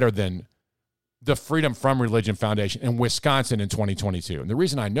Amendment better than the Freedom From Religion Foundation in Wisconsin in 2022. And the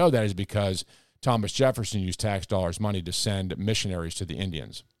reason I know that is because Thomas Jefferson used tax dollars money to send missionaries to the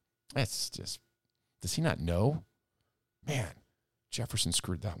Indians. That's just, does he not know? Man, Jefferson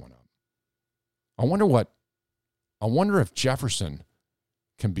screwed that one up. I wonder if Jefferson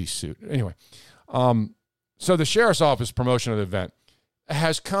can be sued. Anyway, so the Sheriff's Office promotion of the event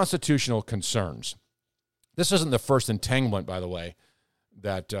has constitutional concerns. This isn't the first entanglement, by the way,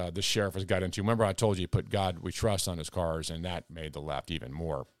 that the sheriff has got into. Remember I told you he put God We Trust on his cars, and that made the left even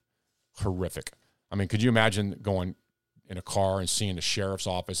more horrific. I mean, could you imagine going in a car and seeing the sheriff's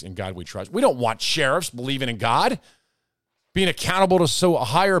office in God We Trust? We don't want sheriffs believing in God, being accountable to a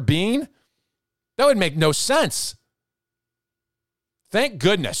higher being. That would make no sense. Thank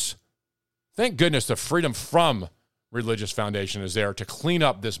goodness the Freedom From Religious Foundation is there to clean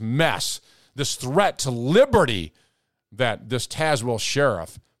up this mess, this threat to liberty that this Tazewell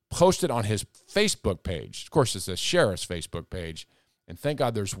sheriff posted on his Facebook page. Of course, it's the sheriff's Facebook page. And thank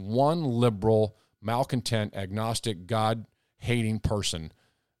God there's one liberal, malcontent, agnostic, God-hating person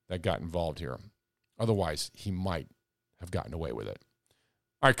that got involved here. Otherwise, he might have gotten away with it.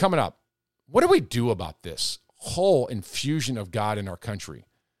 All right, coming up, what do we do about this whole infusion of God in our country?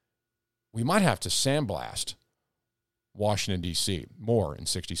 We might have to sandblast Washington, D.C. More in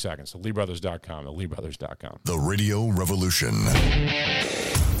 60 seconds. TheLeeBrothers.com, TheLeeBrothers.com. The Radio Revolution.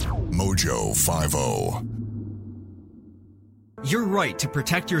 Mojo 50. Your right to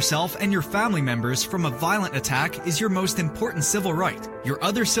protect yourself and your family members from a violent attack is your most important civil right. Your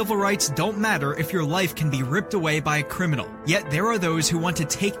other civil rights don't matter if your life can be ripped away by a criminal. Yet there are those who want to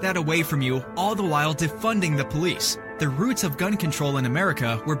take that away from you, all the while defunding the police. The roots of gun control in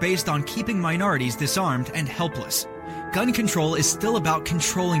America were based on keeping minorities disarmed and helpless. Gun control is still about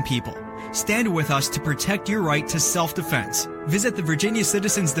controlling people. Stand with us to protect your right to self-defense. Visit the Virginia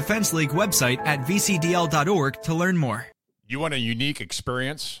Citizens Defense League website at vcdl.org to learn more. You want a unique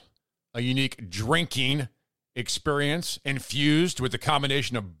experience, a unique drinking experience infused with a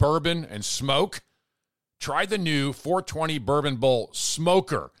combination of bourbon and smoke? Try the new 420 Bourbon Bowl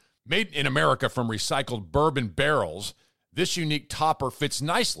Smoker. Made in America from recycled bourbon barrels, this unique topper fits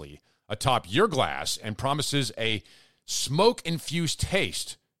nicely atop your glass and promises a smoke-infused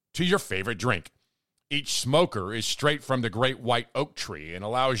taste to your favorite drink. Each smoker is straight from the great white oak tree and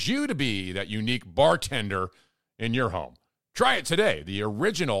allows you to be that unique bartender in your home. Try it today, the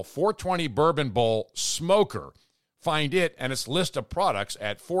original 420 Bourbon Bowl Smoker. Find it and its list of products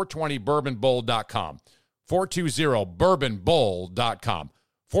at 420bourbonbowl.com. 420bourbonbowl.com.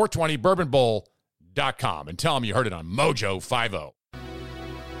 420bourbonbowl.com. And tell them you heard it on Mojo 50.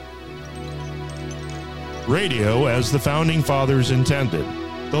 Radio as the Founding Fathers intended.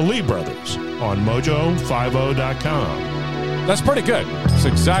 The Lee Brothers on Mojo50.com. That's pretty good. It's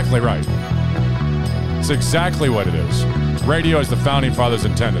exactly right. It's exactly what it is. Radio as the Founding Fathers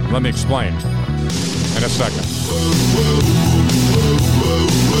intended. Let me explain in a second.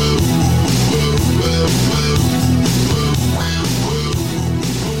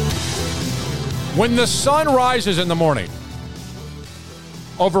 When the sun rises in the morning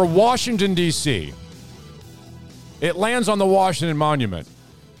over Washington, D.C., it lands on the Washington Monument,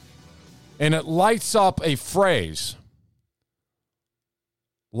 and it lights up a phrase,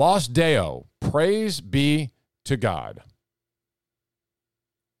 Los Deo, praise be to God.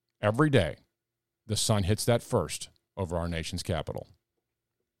 Every day, the sun hits that first over our nation's capital.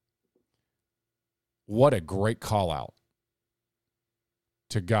 What a great call out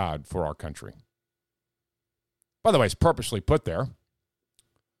to God for our country. By the way, it's purposely put there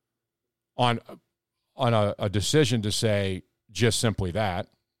on a decision to say just simply that,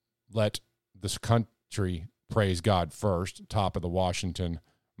 let this country praise God first, top of the Washington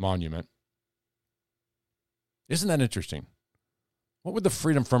Monument. Isn't that interesting? What would the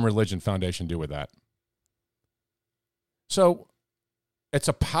Freedom from Religion Foundation do with that? So it's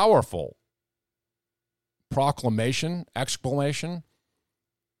a powerful proclamation, exclamation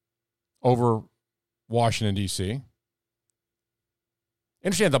over Washington, D.C.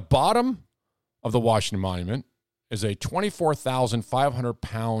 Interesting, at the bottom of the Washington Monument is a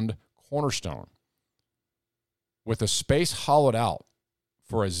 24,500-pound cornerstone with a space hollowed out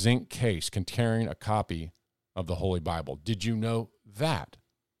for a zinc case containing a copy of the Holy Bible. Did you know that?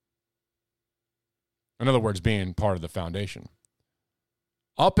 In other words, being part of the foundation.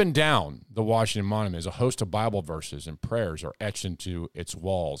 Up and down the Washington Monument is a host of Bible verses and prayers are etched into its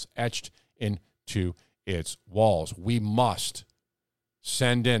walls. We must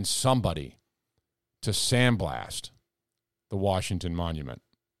send in somebody to sandblast the Washington Monument.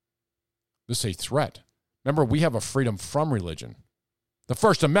 This is a threat. Remember, we have a freedom from religion. The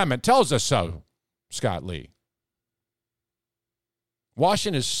First Amendment tells us so, Scott Lee.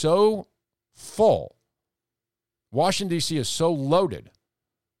 Washington is so full. Washington, D.C. is so loaded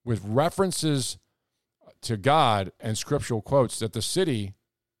with references to God and scriptural quotes that the city,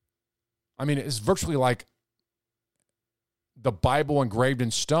 it's virtually like the Bible engraved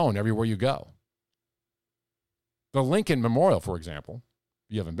in stone everywhere you go. The Lincoln Memorial, for example,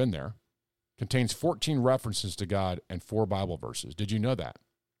 if you haven't been there, contains 14 references to God and 4 Bible verses. Did you know that?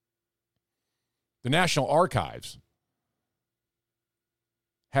 The National Archives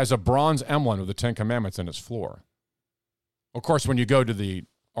has a bronze emblem of the Ten Commandments in its floor. Of course, when you go to the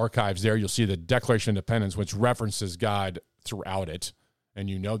archives there, you'll see the Declaration of Independence, which references God throughout it, and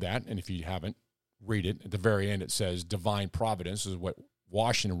you know that. And if you haven't, read it. At the very end, it says divine providence is what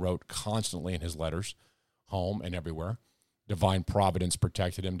Washington wrote constantly in his letters, home and everywhere. Divine providence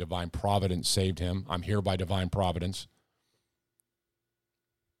protected him. Divine providence saved him. I'm here by divine providence.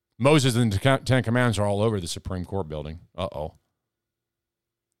 Moses and the Ten Commandments are all over the Supreme Court building. Uh-oh.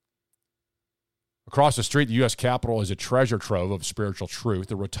 Across the street, the U.S. Capitol is a treasure trove of spiritual truth.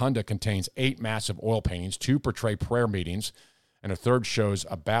 The rotunda contains 8 massive oil paintings. 2 portray prayer meetings, and a third shows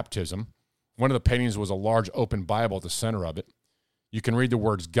a baptism. One of the paintings was a large open Bible at the center of it. You can read the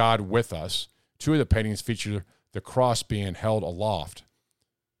words, God with us. 2 of the paintings feature the cross being held aloft.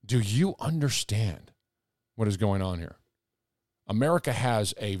 Do you understand what is going on here? America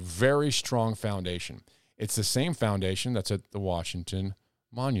has a very strong foundation. It's the same foundation that's at the Washington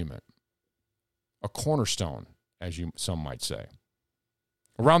Monument. A cornerstone, as some might say.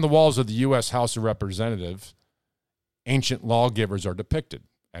 Around the walls of the U.S. House of Representatives, ancient lawgivers are depicted,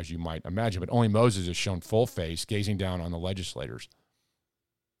 as you might imagine, but only Moses is shown full face, gazing down on the legislators.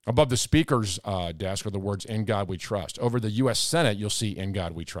 Above the speaker's desk are the words, "In God we trust." Over the U.S. Senate, you'll see, "In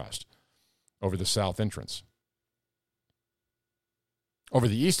God we trust," over the south entrance. Over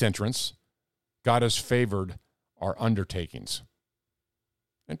the east entrance, God has favored our undertakings.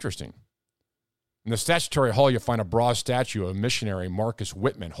 Interesting. In the statutory hall, you'll find a bronze statue of missionary Marcus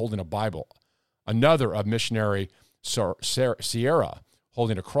Whitman holding a Bible, another of missionary Sierra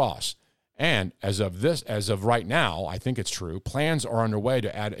holding a cross. And as of right now, I think it's true, plans are underway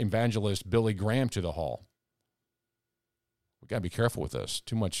to add evangelist Billy Graham to the hall. We've got to be careful with this.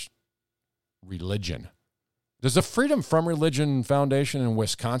 Too much religion. Does the Freedom from Religion Foundation in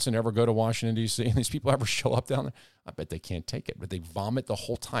Wisconsin ever go to Washington, D.C.? And these people ever show up down there? I bet they can't take it, but they vomit the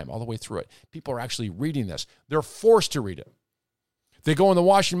whole time, all the way through it. People are actually reading this. They're forced to read it. They go on the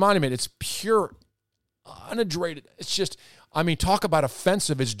Washington Monument. It's pure, unadulterated. It's just, talk about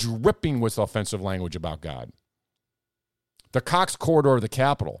offensive. It's dripping with offensive language about God. The Cox Corridor of the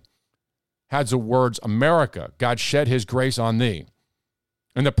Capitol has the words, "America, God shed his grace on thee."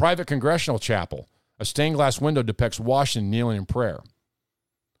 In the private congressional chapel, a stained glass window depicts Washington kneeling in prayer.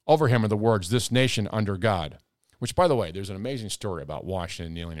 Over him are the words, "This nation under God," which, by the way, there's an amazing story about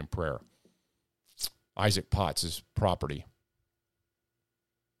Washington kneeling in prayer. Isaac Potts' property.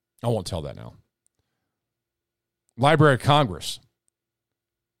 I won't tell that now. Library of Congress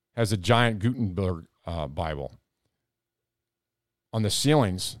has a giant Gutenberg Bible. On the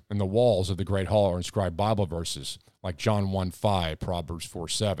ceilings and the walls of the Great Hall are inscribed Bible verses like John 1:5, Proverbs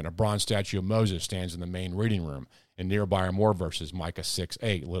 4:7. A bronze statue of Moses stands in the main reading room, and nearby are more verses, Micah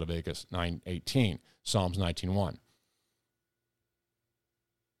 6:8, Leviticus 9:18, Psalms 19:1.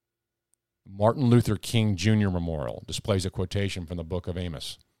 Martin Luther King Jr. Memorial displays a quotation from the book of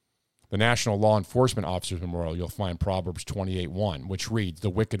Amos. The National Law Enforcement Officers Memorial, you'll find Proverbs 28:1, which reads, "The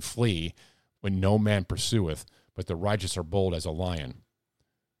wicked flee when no man pursueth, but the righteous are bold as a lion."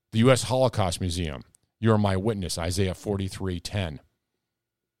 The U.S. Holocaust Museum, "You are my witness," Isaiah 43:10.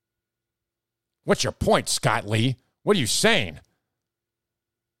 What's your point, Scott Lee? What are you saying?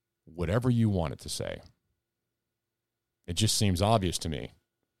 Whatever you want it to say. It just seems obvious to me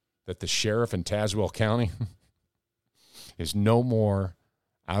that the sheriff in Tazewell County is no more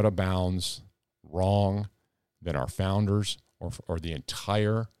out of bounds, wrong than our founders or the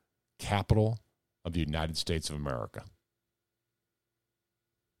entire capital of the United States of America.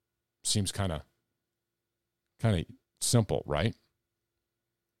 Seems kind of simple, right?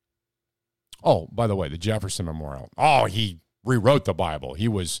 Oh, by the way, the Jefferson Memorial. Oh, he rewrote the Bible. He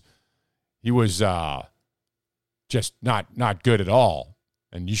was just not good at all,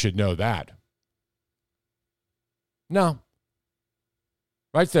 and you should know that. No.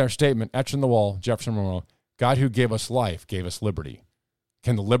 Right there, statement, etched on the wall, Jefferson Memorial. God who gave us life gave us liberty.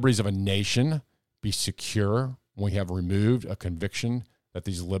 Can the liberties of a nation be secure when we have removed a conviction that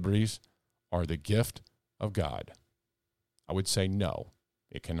these liberties are the gift of God? I would say no,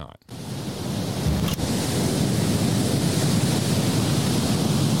 it cannot.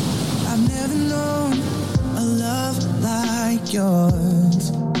 I've never known a love like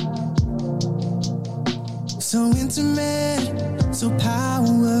yours. So intimate, so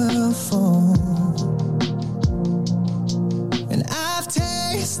powerful. And I've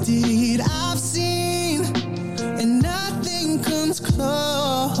tasted, I've seen, and nothing comes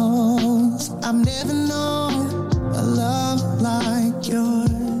close. I've never known a love like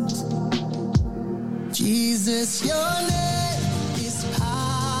yours. Jesus, your name is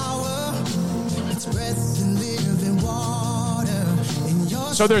power. It's breath and living water. And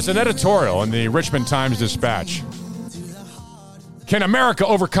your So there's an editorial in the Richmond Times-Dispatch. Can America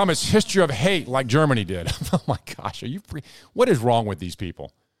overcome its history of hate like Germany did? Oh my gosh, what is wrong with these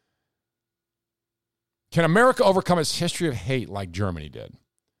people? Can America overcome its history of hate like Germany did?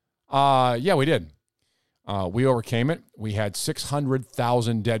 Yeah, we did. We overcame it. We had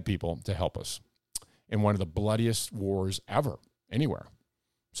 600,000 dead people to help us in one of the bloodiest wars ever, anywhere.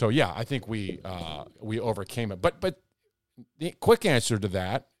 So yeah, I think we overcame it. But the quick answer to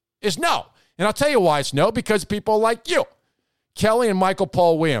that is no. And I'll tell you why it's no, because people like you. Kelly and Michael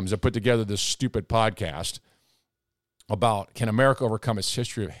Paul Williams have put together this stupid podcast about can America overcome its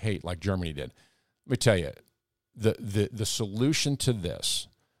history of hate like Germany did. Let me tell you, the solution to this,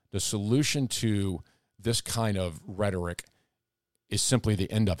 the solution to this kind of rhetoric is simply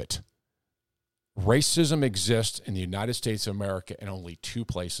the end of it. Racism exists in the United States of America in only two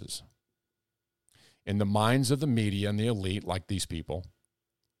places. In the minds of the media and the elite, like these people,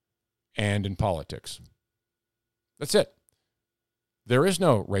 and in politics. That's it. There is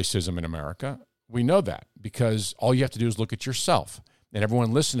no racism in America. We know that because all you have to do is look at yourself. And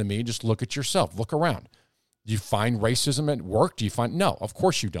everyone listen to me, just look at yourself. Look around. Do you find racism at work? No, of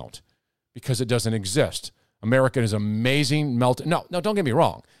course you don't, because it doesn't exist. America is amazing melting. No, don't get me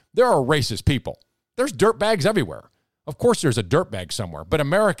wrong. There are racist people. There's dirtbags everywhere. Of course there's a dirtbag somewhere, but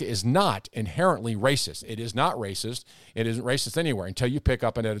America is not inherently racist. It is not racist. It isn't racist anywhere until you pick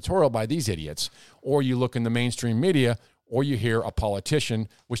up an editorial by these idiots, or you look in the mainstream media, or you hear a politician,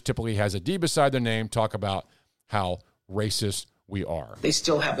 which typically has a D beside their name, talk about how racist we are. They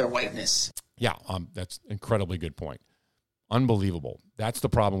still have their whiteness. Yeah, that's an incredibly good point. Unbelievable. That's the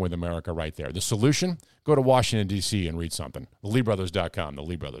problem with America right there. The solution? Go to Washington, D.C. and read something. TheLeeBrothers.com,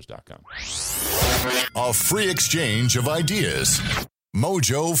 TheLeeBrothers.com. A free exchange of ideas.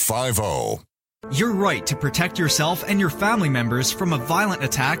 Mojo 50. Your right to protect yourself and your family members from a violent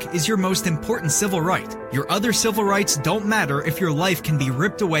attack is your most important civil right. Your other civil rights don't matter if your life can be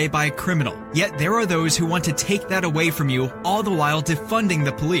ripped away by a criminal. Yet there are those who want to take that away from you, all the while defunding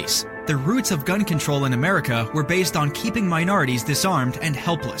the police. The roots of gun control in America were based on keeping minorities disarmed and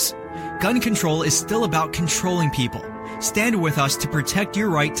helpless. Gun control is still about controlling people. Stand with us to protect your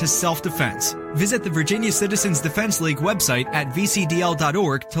right to self-defense. Visit the Virginia Citizens Defense League website at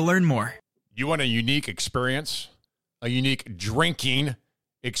vcdl.org to learn more. You want a unique experience, a unique drinking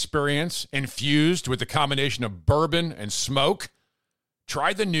experience infused with a combination of bourbon and smoke?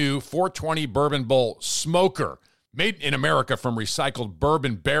 Try the new 420 Bourbon Bowl Smoker. Made in America from recycled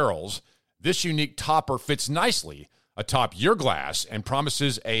bourbon barrels, this unique topper fits nicely atop your glass and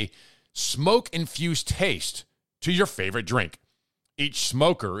promises a smoke-infused taste to your favorite drink. Each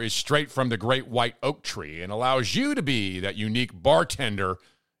smoker is straight from the great white oak tree and allows you to be that unique bartender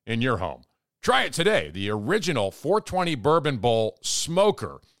in your home. Try it today, the original 420 Bourbon Bowl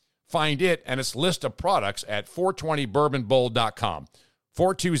Smoker. Find it and its list of products at 420bourbonbowl.com.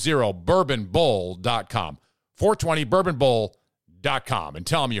 420bourbonbowl.com. 420bourbonbowl.com. And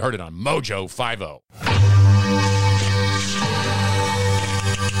tell them you heard it on Mojo 50.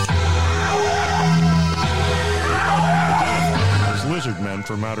 As lizard men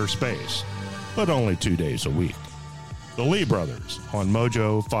from outer space, but only 2 days a week. The Lee Brothers on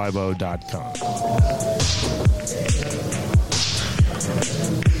Mojo50.com.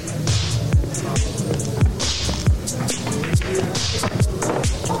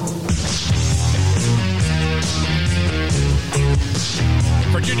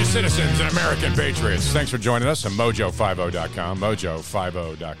 Virginia citizens and American patriots, thanks for joining us on Mojo50.com.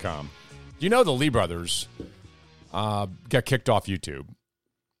 Mojo50.com. You know the Lee Brothers got kicked off YouTube.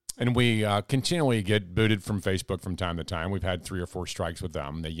 And we continually get booted from Facebook from time to time. We've had 3 or 4 strikes with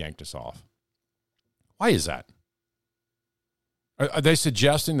them. They yanked us off. Why is that? Are they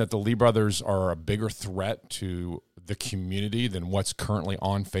suggesting that the Lee Brothers are a bigger threat to the community than what's currently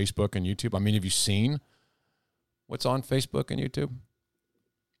on Facebook and YouTube? I mean, have you seen what's on Facebook and YouTube?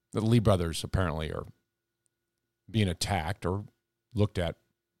 The Lee Brothers apparently are being attacked or looked at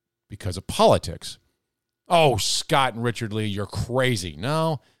because of politics. Oh, Scott and Richard Lee, you're crazy.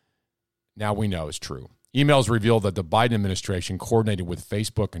 No. Now we know it's true. Emails reveal that the Biden administration coordinated with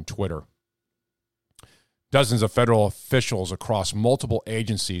Facebook and Twitter. Dozens of federal officials across multiple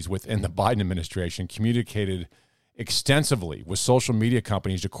agencies within the Biden administration communicated extensively with social media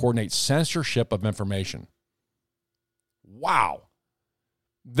companies to coordinate censorship of information. Wow.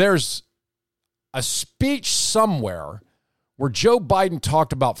 There's a speech somewhere where Joe Biden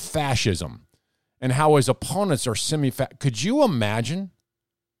talked about fascism and how his opponents are semi-fascist. Could you imagine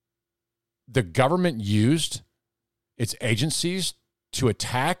the government used its agencies to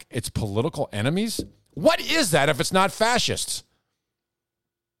attack its political enemies? What is that if it's not fascists?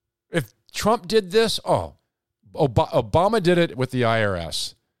 If Trump did this, Obama did it with the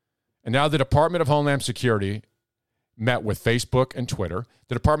IRS. And now the Department of Homeland Security met with Facebook and Twitter.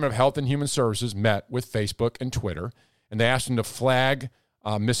 The Department of Health and Human Services met with Facebook and Twitter. And they asked them to flag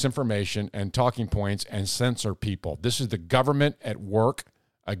misinformation and talking points and censor people. This is the government at work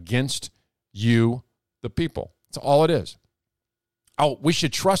against you, the people. That's all it is. Oh, we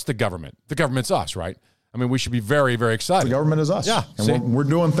should trust the government. The government's us, right? I mean, we should be very, very excited. The government is us. Yeah. And we're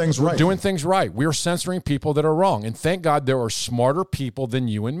doing things right. We're doing things right. We're censoring people that are wrong. And thank God there are smarter people than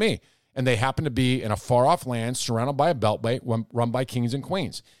you and me. And they happen to be in a far-off land surrounded by a beltway run by kings and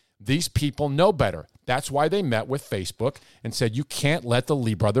queens. These people know better. That's why they met with Facebook and said, you can't let the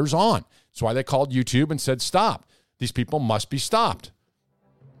Lee Brothers on. That's why they called YouTube and said, stop. These people must be stopped.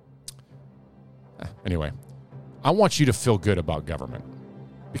 Anyway, I want you to feel good about government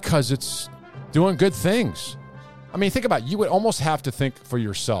because it's doing good things. I mean, think about it. You would almost have to think for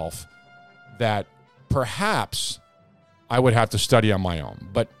yourself that perhaps I would have to study on my own.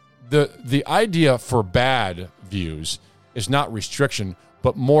 But the idea for bad views is not restriction,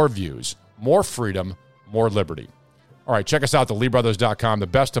 but more views, more freedom, more liberty. All right, check us out, theleebrothers.com, the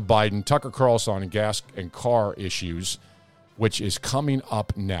best of Biden, Tucker Carlson, and gas and car issues, which is coming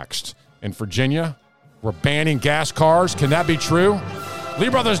up next. In Virginia, we're banning gas cars. Can that be true?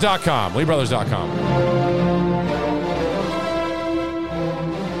 LeeBrothers.com. LeeBrothers.com.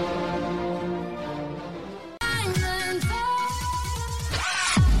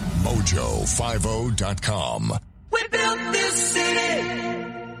 Mojo50.com. We built this city.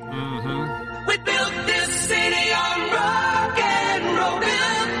 We built this city on rock and roll.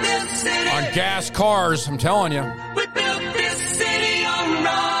 Built this city. On gas cars, I'm telling you. We built this city on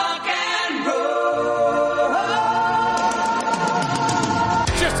rock and roll.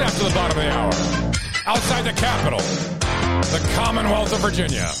 Just after the bottom of the hour, outside the Capitol, the Commonwealth of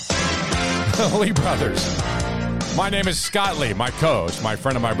Virginia, the Lee Brothers. My name is Scott Lee, my co-host, my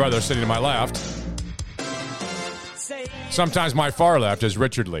friend and my brother sitting to my left. Sometimes my far left is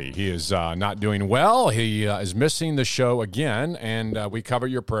Richard Lee. He is not doing well. He is missing the show again, and we cover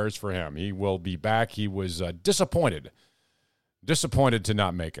your prayers for him. He will be back. He was disappointed to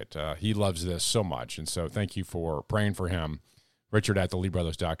not make it. He loves this so much, and so thank you for praying for him. Richard at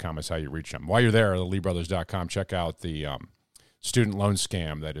theleebrothers.com is how you reach him. While you're there, theleebrothers.com, check out the student loan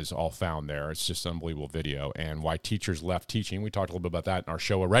scam that is all found there. It's just an unbelievable video, and why teachers left teaching. We talked a little bit about that in our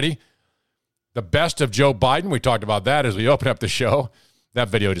show already. The best of Joe Biden. We talked about that as we open up the show. That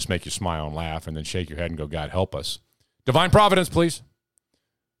video just make you smile and laugh and then shake your head and go, God help us. Divine providence, please.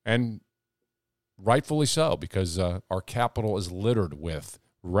 And rightfully so, because our capital is littered with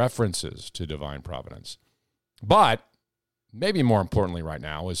references to divine providence. But maybe more importantly right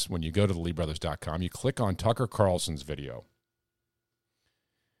now is when you go to theleebrothers.com, you click on Tucker Carlson's video.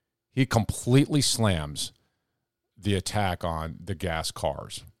 He completely slams the attack on the gas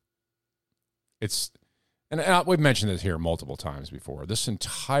cars. And we've mentioned this here multiple times before. This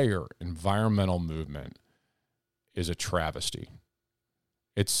entire environmental movement is a travesty.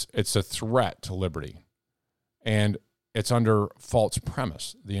 It's a threat to liberty. And it's under false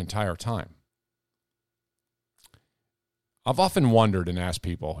premise the entire time. I've often wondered and asked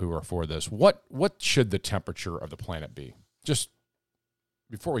people who are for this, what should the temperature of the planet be? Just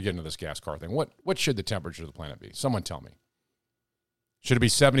before we get into this gas car thing, what should the temperature of the planet be? Someone tell me. Should it be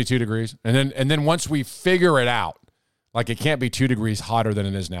 72 degrees? And then once we figure it out, like it can't be 2 degrees hotter than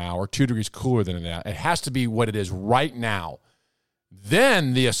it is now or 2 degrees cooler than it is now. It has to be what it is right now.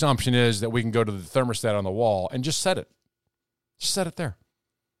 Then the assumption is that we can go to the thermostat on the wall and just set it. Just set it there.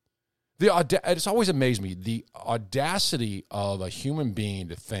 It's always amazed me, the audacity of a human being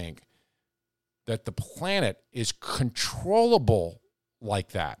to think that the planet is controllable like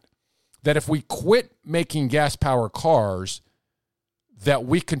that. That if we quit making gas-powered cars, that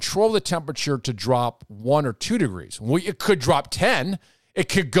we control the temperature to drop 1 or 2 degrees. It could drop 10. It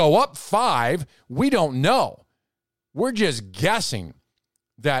could go up 5. We don't know. We're just guessing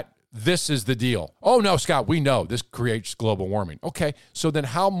that this is the deal. Oh, no, Scott, we know this creates global warming. Okay, so then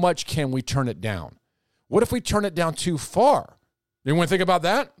how much can we turn it down? What if we turn it down too far? You want to think about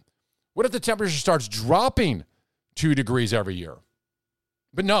that? What if the temperature starts dropping 2 degrees every year?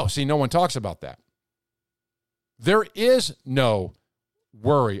 But no, see, no one talks about that. There is no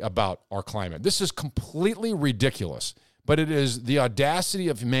worry about our climate. This is completely ridiculous, but it is the audacity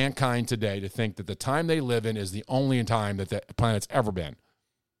of mankind today to think that the time they live in is the only time that the planet's ever been.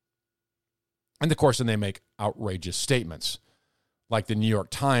 And of course, then they make outrageous statements, like the New York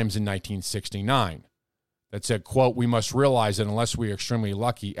Times in 1969 that said, quote, "We must realize that unless we are extremely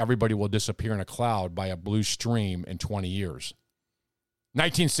lucky, everybody will disappear in a cloud by a blue stream in 20 years.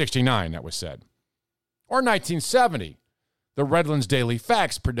 1969, that was said. Or 1970. The Redlands Daily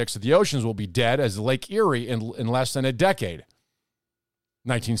Fax predicts that the oceans will be dead as Lake Erie in less than a decade.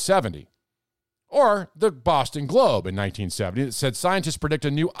 1970. Or the Boston Globe in 1970 that said scientists predict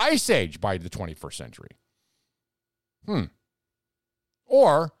a new ice age by the 21st century.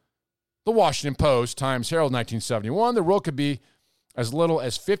 Or the Washington Post, Times Herald, 1971, the world could be as little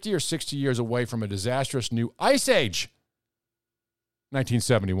as 50 or 60 years away from a disastrous new ice age.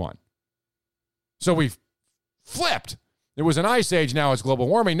 1971. So we've flipped. There was an ice age, now it's global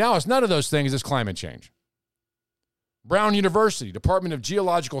warming. Now it's none of those things, it's climate change. Brown University, Department of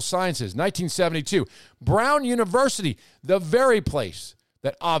Geological Sciences, 1972. Brown University, the very place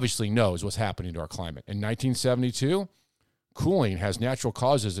that obviously knows what's happening to our climate. In 1972, cooling has natural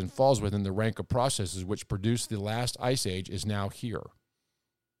causes and falls within the rank of processes which produced the last ice age is now here.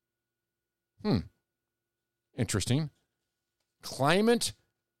 Interesting. Climate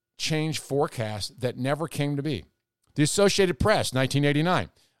change forecast that never came to be. The Associated Press, 1989.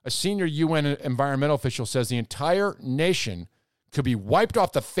 A senior UN environmental official says the entire nation could be wiped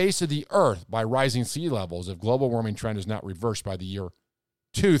off the face of the earth by rising sea levels if global warming trend is not reversed by the year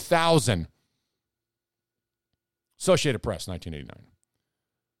 2000. Associated Press, 1989.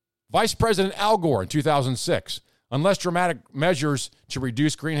 Vice President Al Gore in 2006. Unless dramatic measures to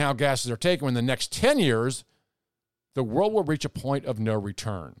reduce greenhouse gases are taken in the next 10 years, the world will reach a point of no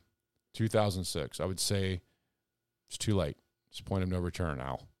return. 2006. I would say it's too late. It's a point of no return,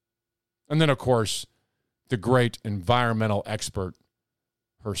 Al. And then, of course, the great environmental expert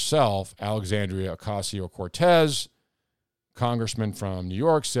herself, Alexandria Ocasio-Cortez, congressman from New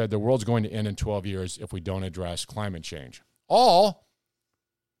York, said the world's going to end in 12 years if we don't address climate change. All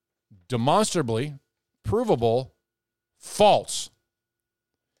demonstrably, provable, false.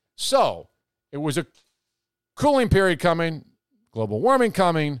 So, it was a cooling period coming, global warming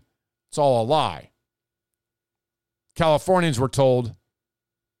coming. It's all a lie. Californians were told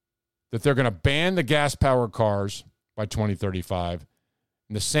that they're going to ban the gas-powered cars by 2035.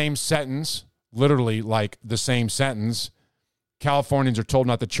 In the same sentence, literally like the same sentence, Californians are told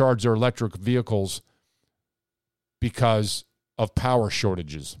not to charge their electric vehicles because of power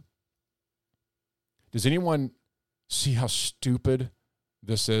shortages. Does anyone see how stupid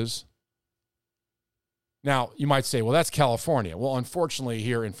this is? Now, you might say, well, that's California. Well, unfortunately,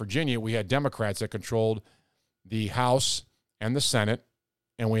 here in Virginia, we had Democrats that controlled the House and the Senate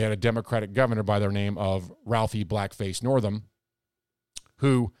and we had a Democratic governor by the name of Ralphie Blackface Northam,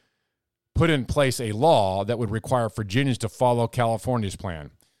 who put in place a law that would require Virginians to follow California's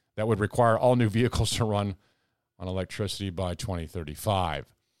plan, that would require all new vehicles to run on electricity by 2035.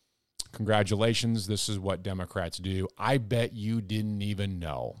 Congratulations, this is what Democrats do. I bet you didn't even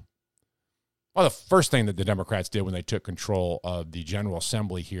know. Well, the first thing that the Democrats did when they took control of the General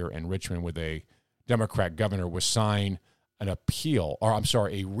Assembly here in Richmond with a Democrat governor was sign a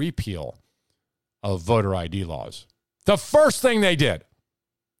repeal of voter ID laws. The first thing they did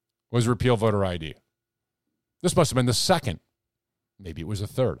was repeal voter ID. This must have been the second. Maybe it was the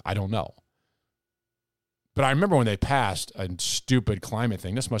third. I don't know. But I remember when they passed a stupid climate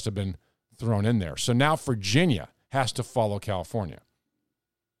thing, this must have been thrown in there. So now Virginia has to follow California.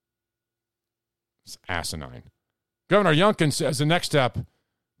 It's asinine. Governor Youngkin says the next step,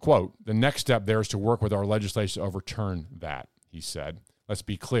 quote, the next step there is to work with our legislature to overturn that, he said. Let's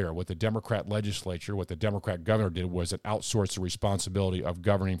be clear. What the Democrat legislature, what the Democrat governor did was it outsourced the responsibility of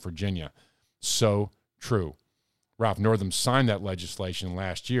governing Virginia. So true. Ralph Northam signed that legislation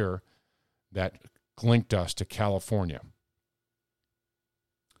last year that linked us to California.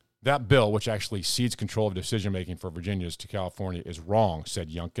 That bill, which actually cedes control of decision-making for Virginians to California, is wrong,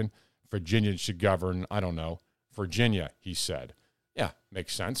 said Youngkin. Virginia should govern, Virginia, he said. Yeah,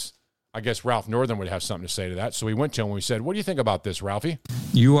 makes sense. I guess Ralph Northam would have something to say to that. So we went to him and we said, what do you think about this, Ralphie?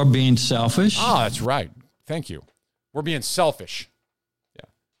 You are being selfish. Ah, that's right. Thank you. We're being selfish. Yeah.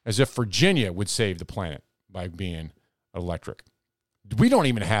 As if Virginia would save the planet by being electric. We don't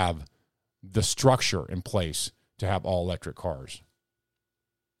even have the structure in place to have all electric cars.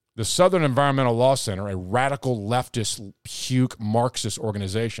 The Southern Environmental Law Center, a radical leftist, puke Marxist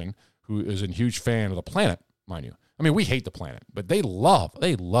organization who is a huge fan of the planet, mind you. I mean, we hate the planet, but they love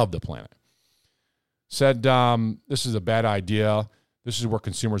the planet. Said, this is a bad idea. This is where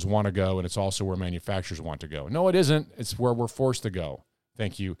consumers want to go, and it's also where manufacturers want to go. No, it isn't. It's where we're forced to go.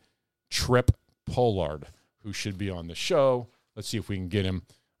 Thank you, Trip Pollard, who should be on the show. Let's see if we can get him.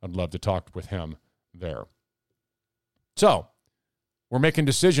 I'd love to talk with him there. So, we're making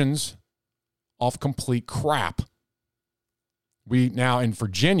decisions off complete crap. We now in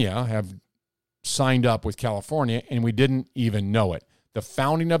Virginia have signed up with California, and we didn't even know it. The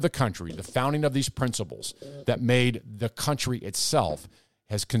founding of the country, the founding of these principles that made the country itself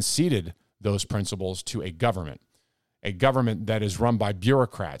has conceded those principles to a government that is run by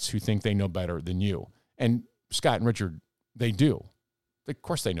bureaucrats who think they know better than you. And Scott and Richard, they do. Of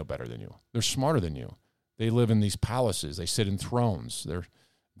course they know better than you. They're smarter than you. They live in these palaces. They sit in thrones.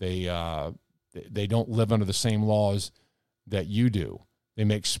 They don't live under the same laws that you do. They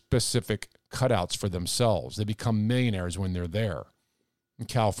make specific cutouts for themselves. They become millionaires when they're there. And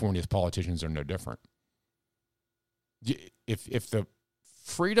California's politicians are no different. If the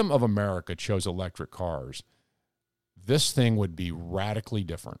freedom of America chose electric cars, this thing would be radically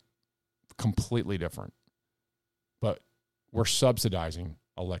different, completely different. But we're subsidizing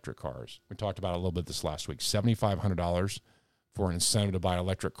electric cars. We talked about it a little bit this last week. $7,500 for an incentive to buy an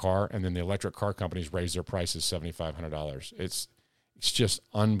electric car, and then the electric car companies raise their prices $7,500. It's just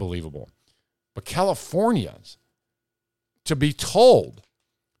unbelievable. But Californians, to be told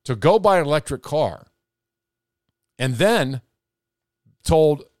to go buy an electric car and then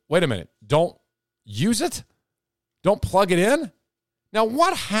told, wait a minute, don't use it? Don't plug it in? Now,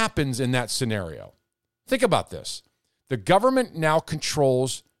 what happens in that scenario? Think about this. The government now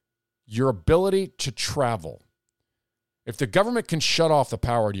controls your ability to travel. If the government can shut off the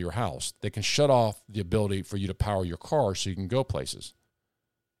power to your house, they can shut off the ability for you to power your car so you can go places.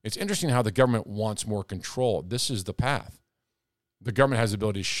 It's interesting how the government wants more control. This is the path. The government has the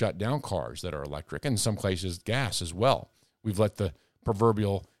ability to shut down cars that are electric, and in some places gas as well. We've let the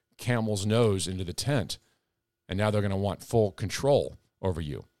proverbial camel's nose into the tent, and now they're going to want full control over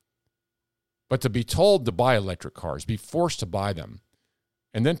you. But to be told to buy electric cars, be forced to buy them,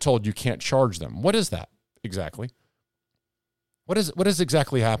 and then told you can't charge them, what is that exactly? What is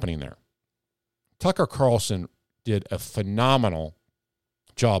exactly happening there? Tucker Carlson did a phenomenal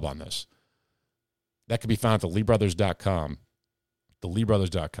job on this. That can be found at theleebrothers.com.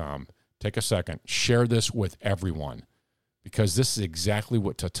 Theleebrothers.com. Take a second. Share this with everyone, because this is exactly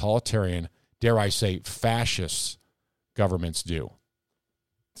what totalitarian, dare I say, fascist governments do.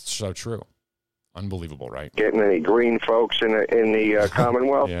 It's so true. Unbelievable, right? Getting any green folks in the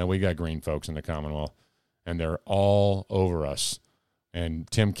Commonwealth? Yeah, we got green folks in the Commonwealth, and they're all over us. And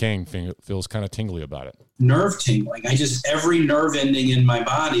Tim King feels kind of tingly about it. Nerve tingling. Every nerve ending in my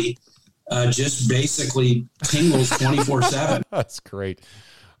body just basically tingles 24/7. That's great.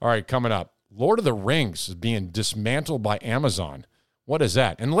 All right, coming up, Lord of the Rings is being dismantled by Amazon. What is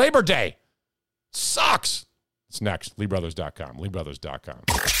that? And Labor Day sucks. It's next. LeeBrothers.com. LeeBrothers.com.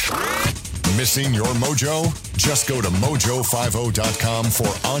 Missing your mojo? Just go to mojo50.com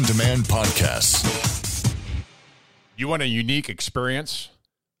for on-demand podcasts. You want a unique experience?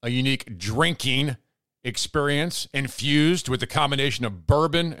 A unique drinking experience infused with a combination of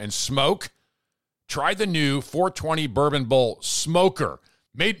bourbon and smoke? Try the new 420 Bourbon Bowl Smoker.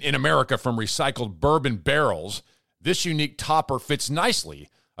 Made in America from recycled bourbon barrels, this unique topper fits nicely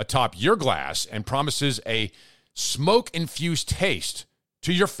atop your glass and promises a smoke-infused taste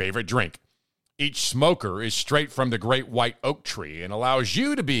to your favorite drink. Each smoker is straight from the great white oak tree and allows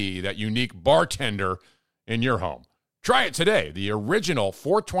you to be that unique bartender in your home. Try it today, the original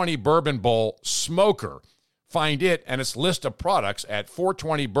 420 Bourbon Bowl Smoker. Find it and its list of products at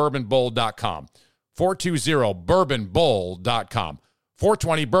 420bourbonbowl.com. 420bourbonbowl.com.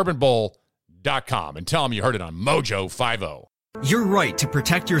 420bourbonbowl.com. And tell them you heard it on Mojo 50. Your right to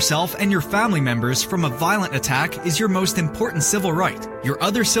protect yourself and your family members from a violent attack is your most important civil right. Your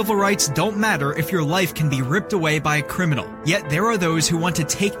other civil rights don't matter if your life can be ripped away by a criminal. Yet there are those who want to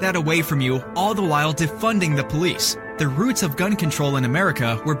take that away from you, all the while defunding the police. The roots of gun control in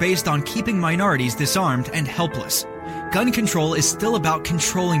America were based on keeping minorities disarmed and helpless. Gun control is still about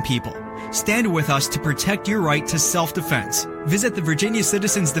controlling people. Stand with us to protect your right to self-defense. Visit the Virginia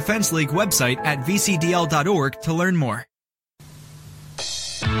Citizens Defense League website at vcdl.org to learn more.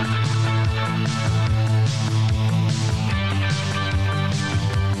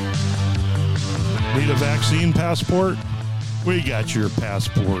 Need a vaccine passport? We got your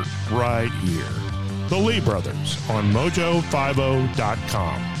passport right here. The Lee Brothers on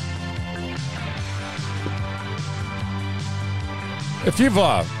mojo50.com. If you've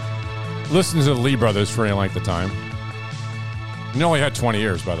listened to the Lee Brothers for any length of time, you only had 20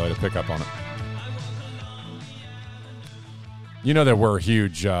 years, by the way, to pick up on it. You know that we're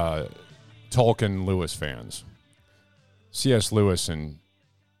huge Tolkien Lewis fans. C.S. Lewis and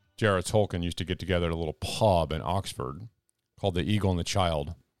J.R.R. Tolkien used to get together at a little pub in Oxford called the Eagle and the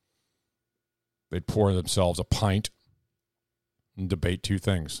Child. They'd pour themselves a pint and debate two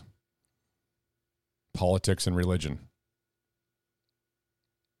things: politics and religion.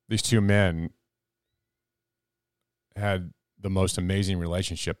 These two men had the most amazing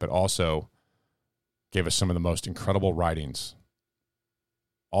relationship, but also gave us some of the most incredible writings.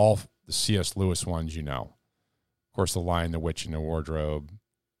 All the C.S. Lewis ones, you know. Of course, The Lion, the Witch, and the Wardrobe,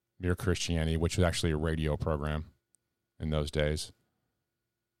 Mere Christianity, which was actually a radio program in those days.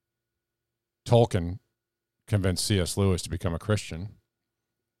 Tolkien convinced C.S. Lewis to become a Christian,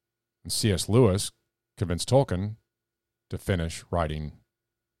 and C.S. Lewis convinced Tolkien to finish writing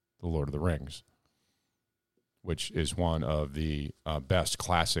The Lord of the Rings, which is one of the best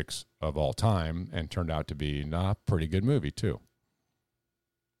classics of all time and turned out to be a pretty good movie, too.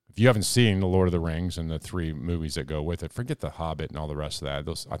 If you haven't seen The Lord of the Rings and the three movies that go with it, forget The Hobbit and all the rest of that.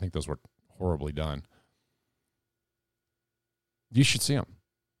 I think those were horribly done. You should see them.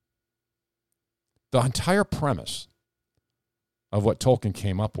 The entire premise of what Tolkien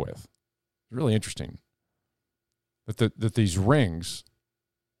came up with is really interesting. That these rings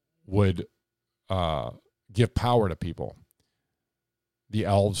would give power to people. The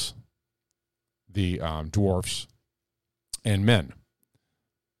elves, the dwarfs, and men.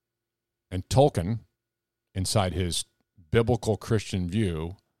 And Tolkien, inside his biblical Christian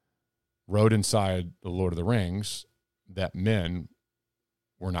view, wrote inside The Lord of the Rings that men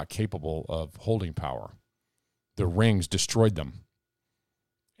were not capable of holding power. The rings destroyed them,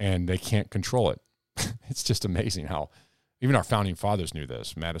 and they can't control it. It's just amazing how even our founding fathers knew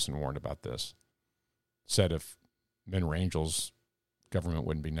this. Madison warned about this. Said if men were angels, government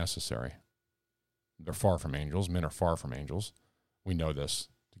wouldn't be necessary. They're far from angels. Men are far from angels. We know this.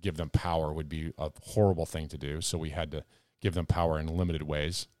 To give them power would be a horrible thing to do, so we had to give them power in limited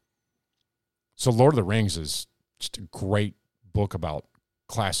ways. So Lord of the Rings is just a great book about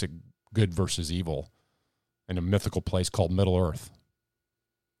classic good versus evil in a mythical place called Middle-earth.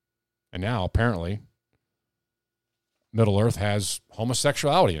 And now, apparently, Middle-earth has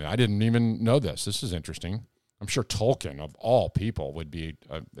homosexuality. And I didn't even know this. This is interesting. I'm sure Tolkien, of all people, would be,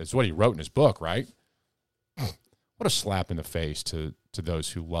 it's what he wrote in his book, right? What a slap in the face to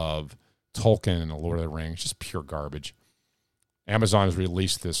those who love Tolkien and The Lord of the Rings. Just pure garbage. Amazon has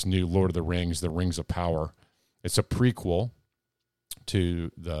released this new Lord of the Rings, The Rings of Power. It's a prequel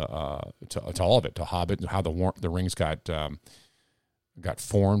to the to all of it, to Hobbit, and how the rings got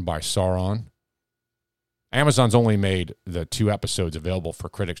formed by Sauron. Amazon's only made the 2 episodes available for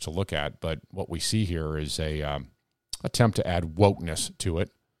critics to look at, but what we see here is a attempt to add wokeness to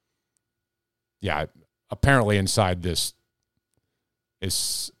it. Yeah, apparently inside this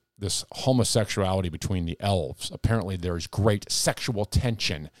is this homosexuality between the elves. Apparently there's great sexual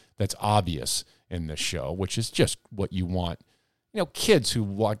tension that's obvious in this show, which is just what you want. You know, kids who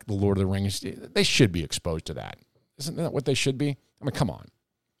like The Lord of the Rings, they should be exposed to that. Isn't that what they should be? I mean, come on.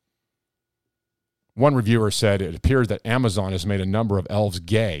 One reviewer said it appears that Amazon has made a number of elves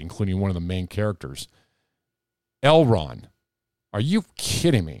gay, including one of the main characters. Elrond. Are you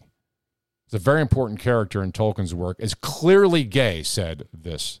kidding me? It's a very important character in Tolkien's work. Is clearly gay, said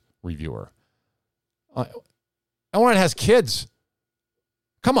this reviewer. Elrond has kids.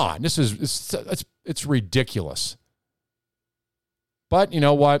 Come on. It's ridiculous. But you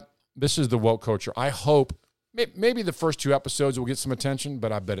know what? This is the woke culture. I hope maybe the first 2 episodes will get some attention,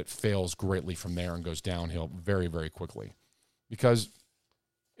 but I bet it fails greatly from there and goes downhill very, very quickly. Because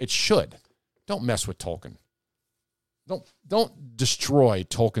it should. Don't mess with Tolkien. Don't destroy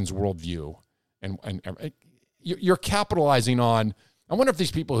Tolkien's worldview. And you're capitalizing on, I wonder if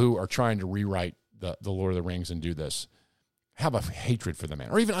these people who are trying to rewrite the Lord of the Rings and do this have a hatred for the man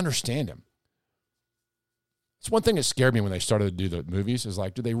or even understand him. It's one thing that scared me when they started to do the movies is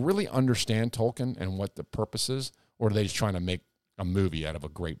like, do they really understand Tolkien and what the purpose is? Or are they just trying to make a movie out of a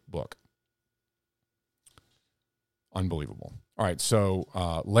great book? Unbelievable. All right, so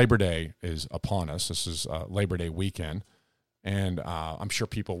Labor Day is upon us. This is Labor Day weekend. And I'm sure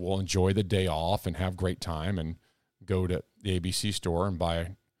people will enjoy the day off and have great time and go to the ABC store and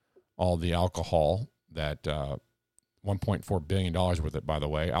buy all the alcohol that $1.4 billion worth it, by the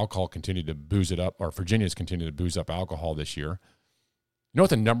way. Alcohol continued to booze it up, or Virginia's continued to booze up alcohol this year. You know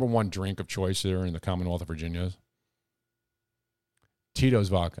what the number one drink of choice there in the Commonwealth of Virginia is? Tito's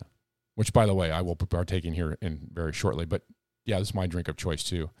vodka, which, by the way, I will be partaking here in very shortly. But, yeah, this is my drink of choice,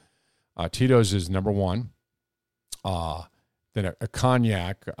 too. Tito's is number one. Then a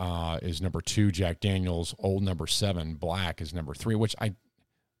cognac is number 2. Jack Daniel's Old number 7. Black is number 3, which I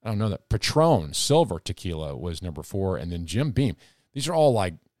don't know that. Patron Silver Tequila was number 4. And then Jim Beam. These are all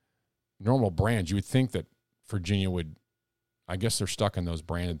like normal brands. You would think that Virginia would, I guess they're stuck in those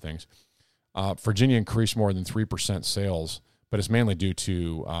branded things. Virginia increased more than 3% sales, but it's mainly due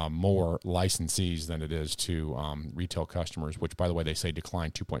to more licensees than it is to retail customers, which, by the way, they say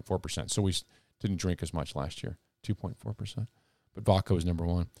declined 2.4%. So we didn't drink as much last year, 2.4%. But vodka was number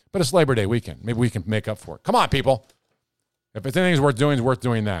 1. But it's Labor Day weekend. Maybe we can make up for it. Come on, people. If it's anything's worth doing, it's worth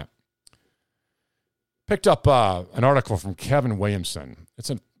doing that. Picked up an article from Kevin Williamson. It's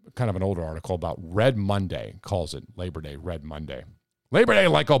a kind of an older article about Red Monday. Calls it Labor Day, Red Monday. Labor Day,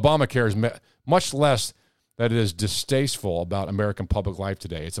 like Obamacare, is much less that it is distasteful about American public life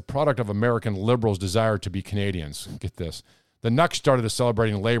today. It's a product of American liberals' desire to be Canadians. Get this. The Nucks started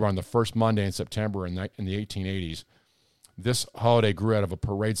celebrating labor on the first Monday in September in the 1880s. This holiday grew out of a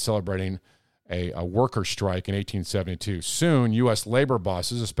parade celebrating a worker strike in 1872. Soon, U.S. labor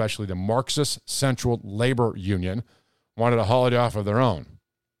bosses, especially the Marxist Central Labor Union, wanted a holiday off of their own.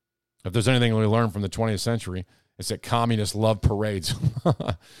 If there's anything we learned from the 20th century, it's that communists love parades.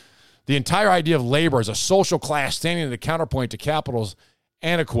 The entire idea of labor as a social class standing at a counterpoint to capital is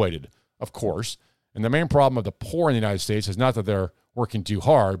antiquated, of course. And the main problem of the poor in the United States is not that they're working too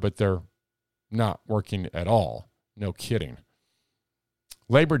hard, but they're not working at all. No kidding.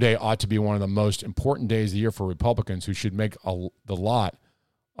 Labor Day ought to be one of the most important days of the year for Republicans, who should make the lot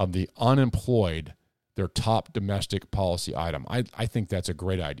of the unemployed their top domestic policy item. I think that's a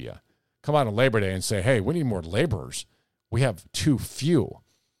great idea. Come out on Labor Day and say, hey, we need more laborers. We have too few.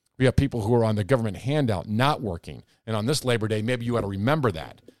 We have people who are on the government handout not working. And on this Labor Day, maybe you ought to remember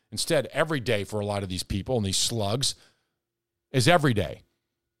that. Instead, every day for a lot of these people and these slugs is every day.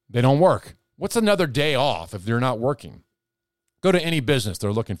 They don't work. What's another day off if they're not working? Go to any business.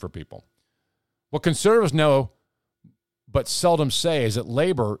 They're looking for people. What conservatives know but seldom say is that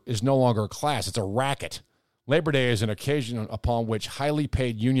labor is no longer a class. It's a racket. Labor Day is an occasion upon which highly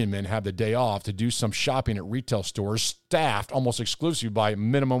paid union men have the day off to do some shopping at retail stores staffed almost exclusively by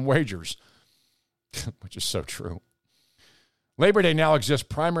minimum wagers, which is so true. Labor Day now exists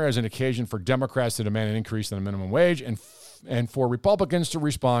primarily as an occasion for Democrats to demand an increase in the minimum wage and for Republicans to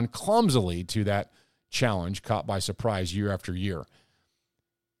respond clumsily to that challenge, caught by surprise year after year.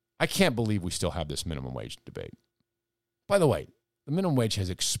 I can't believe we still have this minimum wage debate. By the way, the minimum wage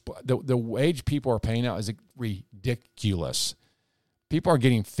has the wage people are paying out is ridiculous. People are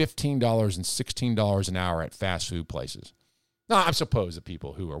getting $15 and $16 an hour at fast food places. Now, I suppose the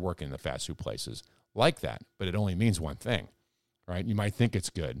people who are working in the fast food places like that, but it only means one thing, right? You might think it's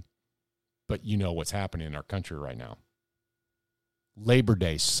good, but you know what's happening in our country right now. Labor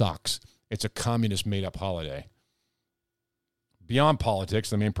Day sucks. It's a communist made-up holiday. Beyond politics,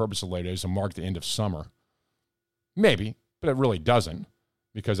 the main purpose of Labor Day is to mark the end of summer. Maybe, but it really doesn't.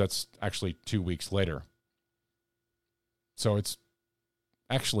 because that's actually 2 weeks later. So it's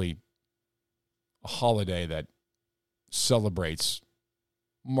actually a holiday that celebrates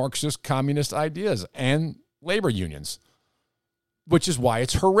Marxist communist ideas and labor unions, which is why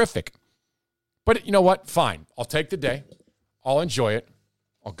it's horrific. But you know what? Fine. I'll take the day. I'll enjoy it.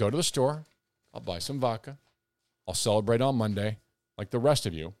 I'll go to the store. I'll buy some vodka. I'll celebrate on Monday like the rest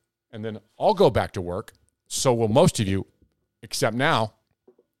of you. And then I'll go back to work. So will most of you, except now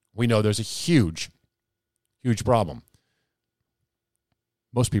we know there's a huge, huge problem.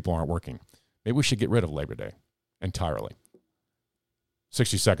 Most people aren't working. Maybe we should get rid of Labor Day entirely.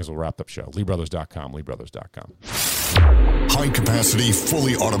 60 seconds will wrap up show. LeeBrothers.com, LeeBrothers.com. High capacity,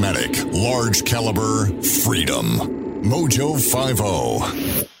 fully automatic, large caliber, freedom. Mojo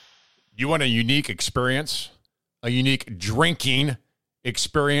 50. You want a unique experience? A unique drinking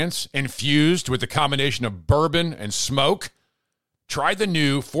experience infused with a combination of bourbon and smoke? Try the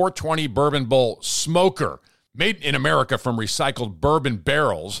new 420 Bourbon Bowl Smoker. Made in America from recycled bourbon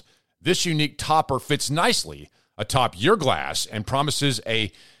barrels, this unique topper fits nicely atop your glass and promises a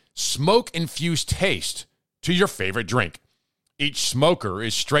smoke-infused taste to your favorite drink. Each smoker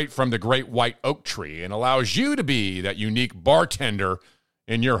is straight from the great white oak tree and allows you to be that unique bartender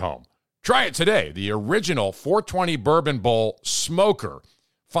in your home. Try it today, the original 420 Bourbon Bowl Smoker.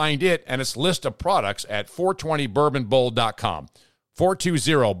 Find it and its list of products at 420bourbonbowl.com.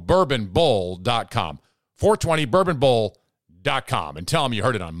 420bourbonbowl.com. 420bourbonbowl.com. And tell them you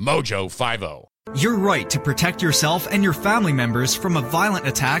heard it on Mojo 50. Your right to protect yourself and your family members from a violent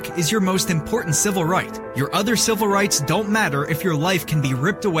attack is your most important civil right. Your other civil rights don't matter if your life can be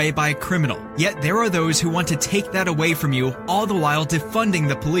ripped away by a criminal. Yet there are those who want to take that away from you, all the while defunding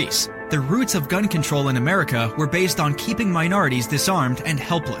the police. The roots of gun control in America were based on keeping minorities disarmed and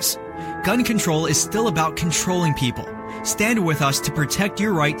helpless. Gun control is still about controlling people. Stand with us to protect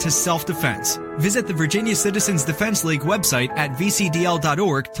your right to self-defense. Visit the Virginia Citizens Defense League website at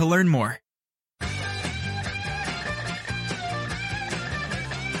vcdl.org to learn more.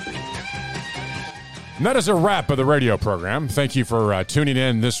 And that is a wrap of the radio program. Thank you for tuning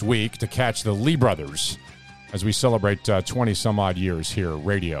in this week to catch the Lee Brothers as we celebrate 20-some-odd years here,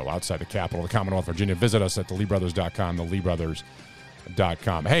 radio, outside the capital of the Commonwealth of Virginia. Visit us at theleebrothers.com,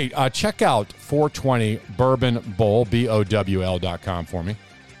 theleebrothers.com. Hey, check out 420 Bourbon Bowl, BOWL.com for me.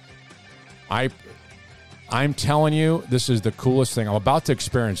 I'm telling you, this is the coolest thing. I'm about to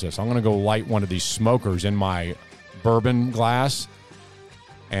experience this. I'm going to go light one of these smokers in my bourbon glass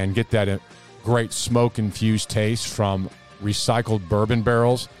and get that great smoke-infused taste from recycled bourbon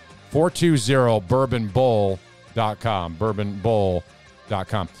barrels. 420bourbonbowl.com,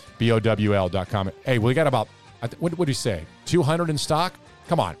 bourbonbowl.com, BOWL.com. Hey, we got about, what did he say, 200 in stock?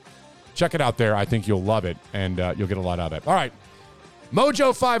 Come on. Check it out there. I think you'll love it, and you'll get a lot out of it. All right.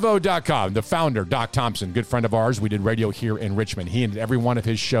 Mojo50.com, the founder, Doc Thompson, good friend of ours. We did radio here in Richmond. He ended every one of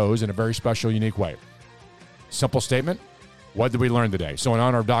his shows in a very special, unique way. Simple statement. What did we learn today? So in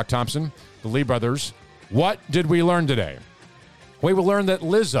honor of Doc Thompson, the Lee Brothers, what did we learn today? We learned that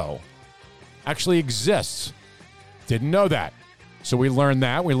Lizzo actually exists. Didn't know that. So we learned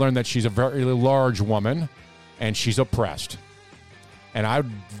that. We learned that she's a very large woman and she's oppressed. And I'd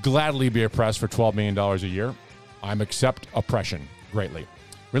gladly be oppressed for $12 million a year. I accept oppression greatly.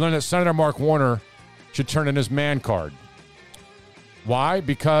 We learned that Senator Mark Warner should turn in his man card. Why?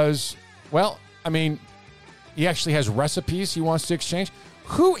 Because, well, I mean, he actually has recipes he wants to exchange.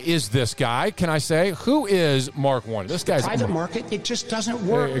 Who is this guy, can I say? Who is Mark Warner? This guy's... private market, it just doesn't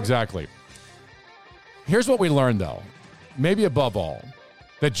work. Exactly. Here's what we learned, though. Maybe above all,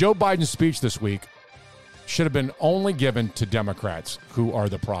 that Joe Biden's speech this week should have been only given to Democrats who are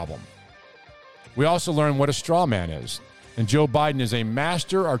the problem. We also learned what a straw man is. And Joe Biden is a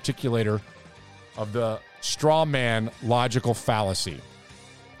master articulator of the straw man logical fallacy.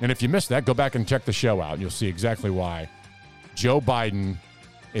 And if you missed that, go back and check the show out, and you'll see exactly why Joe Biden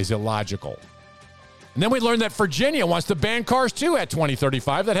is illogical. And then we learned that Virginia wants to ban cars, too, at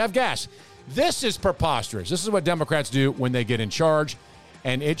 2035 that have gas. This is preposterous. This is what Democrats do when they get in charge,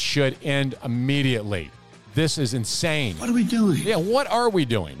 and it should end immediately. This is insane. What are we doing? Yeah, what are we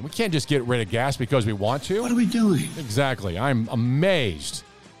doing? We can't just get rid of gas because we want to. What are we doing? Exactly. I'm amazed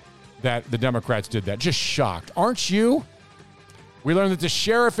that the Democrats did that. Just shocked. Aren't you? We learned that the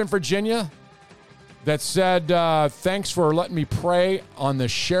sheriff in Virginia that said, thanks for letting me pray on the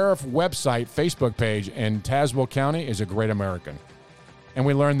sheriff website, Facebook page in Tazewell County is a great American. And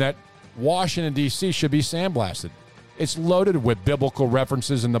we learned that Washington, D.C. should be sandblasted. It's loaded with biblical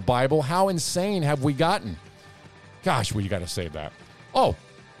references in the Bible. How insane have we gotten? Gosh, we got to save that. Oh,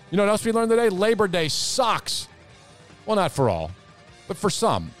 you know what else we learned today? Labor Day sucks. Well, not for all. But for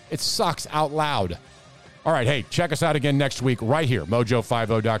some, it sucks out loud. All right, hey, check us out again next week right here,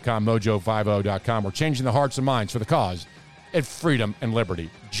 mojo50.com, mojo50.com. We're changing the hearts and minds for the cause and freedom and liberty.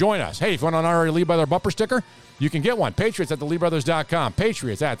 Join us. Hey, if you want an honorary Lee Brother bumper sticker, you can get one. Patriots at theleebrothers.com.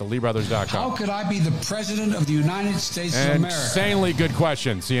 Patriots at theleebrothers.com. How could I be the president of the United States of America? Insanely good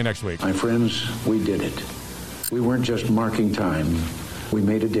question. See you next week. My friends, we did it. We weren't just marking time. We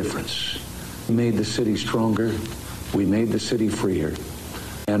made a difference. We made the city stronger. We made the city freer.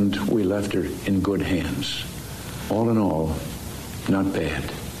 And we left her in good hands. All in all, not bad.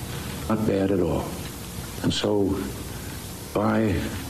 Not bad at all. And so, by